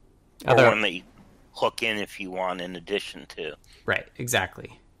one that you hook in if you want in addition to. Right,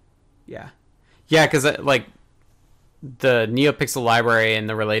 exactly. Yeah, because like the NeoPixel library and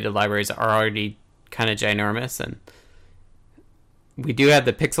the related libraries are already kind of ginormous, and we do have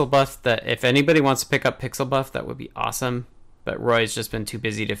the Pixel Buff that if anybody wants to pick up Pixel Buff, that would be awesome, but Roy's just been too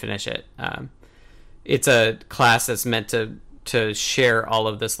busy to finish it. It's a class that's meant to share all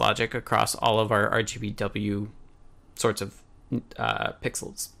of this logic across all of our RGBW sorts of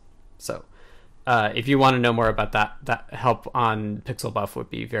pixels. So if you want to know more about that help on Pixel Buff would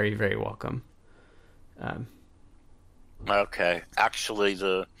be very, very welcome. Okay.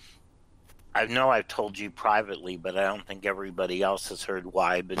 Actually, I know I've told you privately, but I don't think everybody else has heard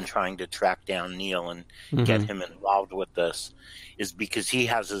why I've been trying to track down Neil and get him involved with this, is because he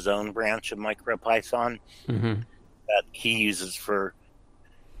has his own branch of MicroPython that he uses for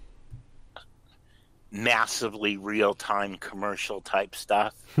massively real-time commercial type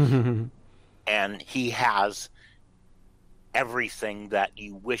stuff. And he has everything that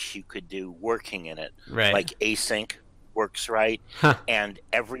you wish you could do working in it. Right. Like async works right, and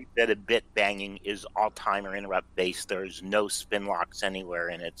every bit of bit banging is all timer interrupt based. There's no spin locks anywhere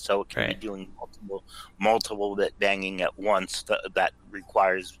in it, so it can be doing multiple bit banging at once. That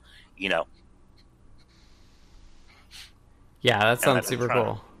requires, Yeah, that sounds super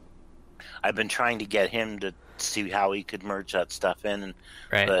cool. I've been trying to get him to see how he could merge that stuff in,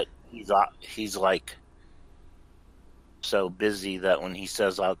 but he's like so busy that when he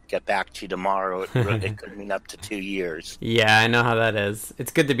says I'll get back to you tomorrow, it could mean up to 2 years. Yeah, I know how that is.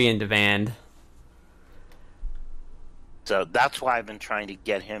 It's good to be in demand. So that's why I've been trying to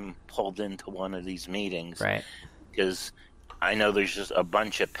get him pulled into one of these meetings. Right. Because I know there's just a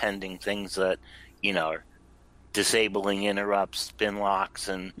bunch of pending things that, are disabling interrupts, spin locks,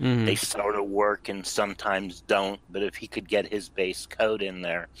 and they sort of work and sometimes don't. But if he could get his base code in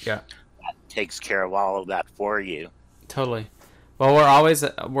there, that takes care of all of that for you. Totally. Well, we're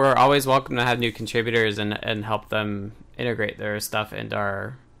always welcome to have new contributors and help them integrate their stuff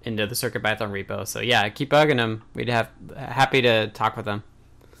into the CircuitPython repo. So yeah, keep bugging them. We'd have happy to talk with them.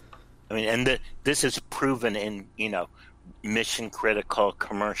 I mean, and this is proven in mission critical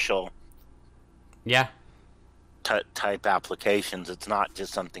commercial type applications. It's not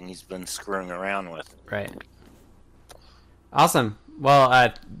just something he's been screwing around with. Right. Awesome.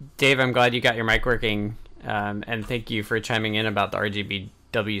 Well, Dave, I'm glad you got your mic working. And thank you for chiming in about the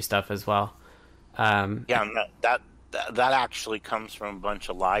RGBW stuff as well. And that actually comes from a bunch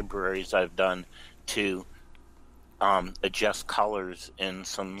of libraries I've done to adjust colors in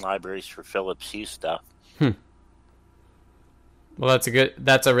some libraries for Philips Hue stuff. Well,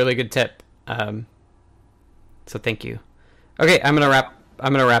 that's a really good tip. So thank you. Okay, I'm gonna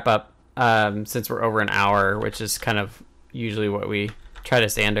wrap up since we're over an hour, which is kind of usually what we try to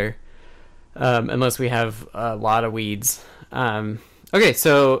stay under. Unless we have a lot of weeds. Okay,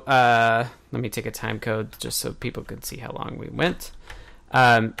 so let me take a time code just so people can see how long we went.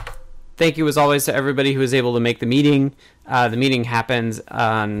 Thank you as always to everybody who was able to make the meeting. The meeting happens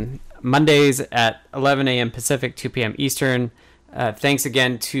on Mondays at 11 a.m. Pacific, 2 p.m. Eastern. Thanks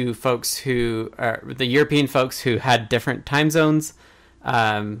again to folks the European folks who had different time zones,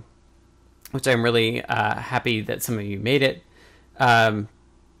 which I'm really happy that some of you made it.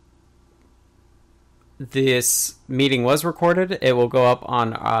 this meeting was recorded. It will go up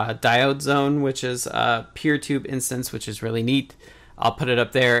on Diode Zone, which is a PeerTube instance, which is really neat. I'll put it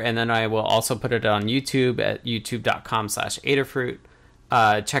up there, and then I will also put it on YouTube at youtube.com/Adafruit.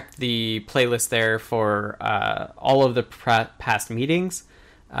 Check the playlist there for all of the past meetings.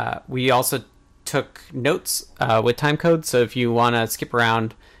 We also took notes with timecode, so if you want to skip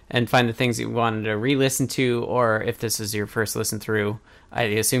around and find the things that you wanted to re-listen to, or if this is your first listen through, I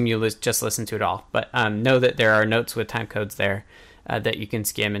assume you just listen to it all. But know that there are notes with timecodes there that you can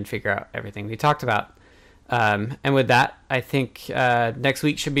skim and figure out everything we talked about. And with that, I think next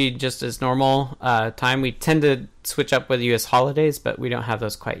week should be just as normal time. We tend to switch up with US holidays, but we don't have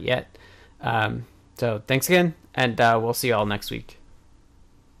those quite yet. So thanks again, and we'll see you all next week.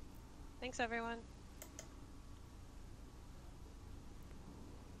 Thanks, everyone.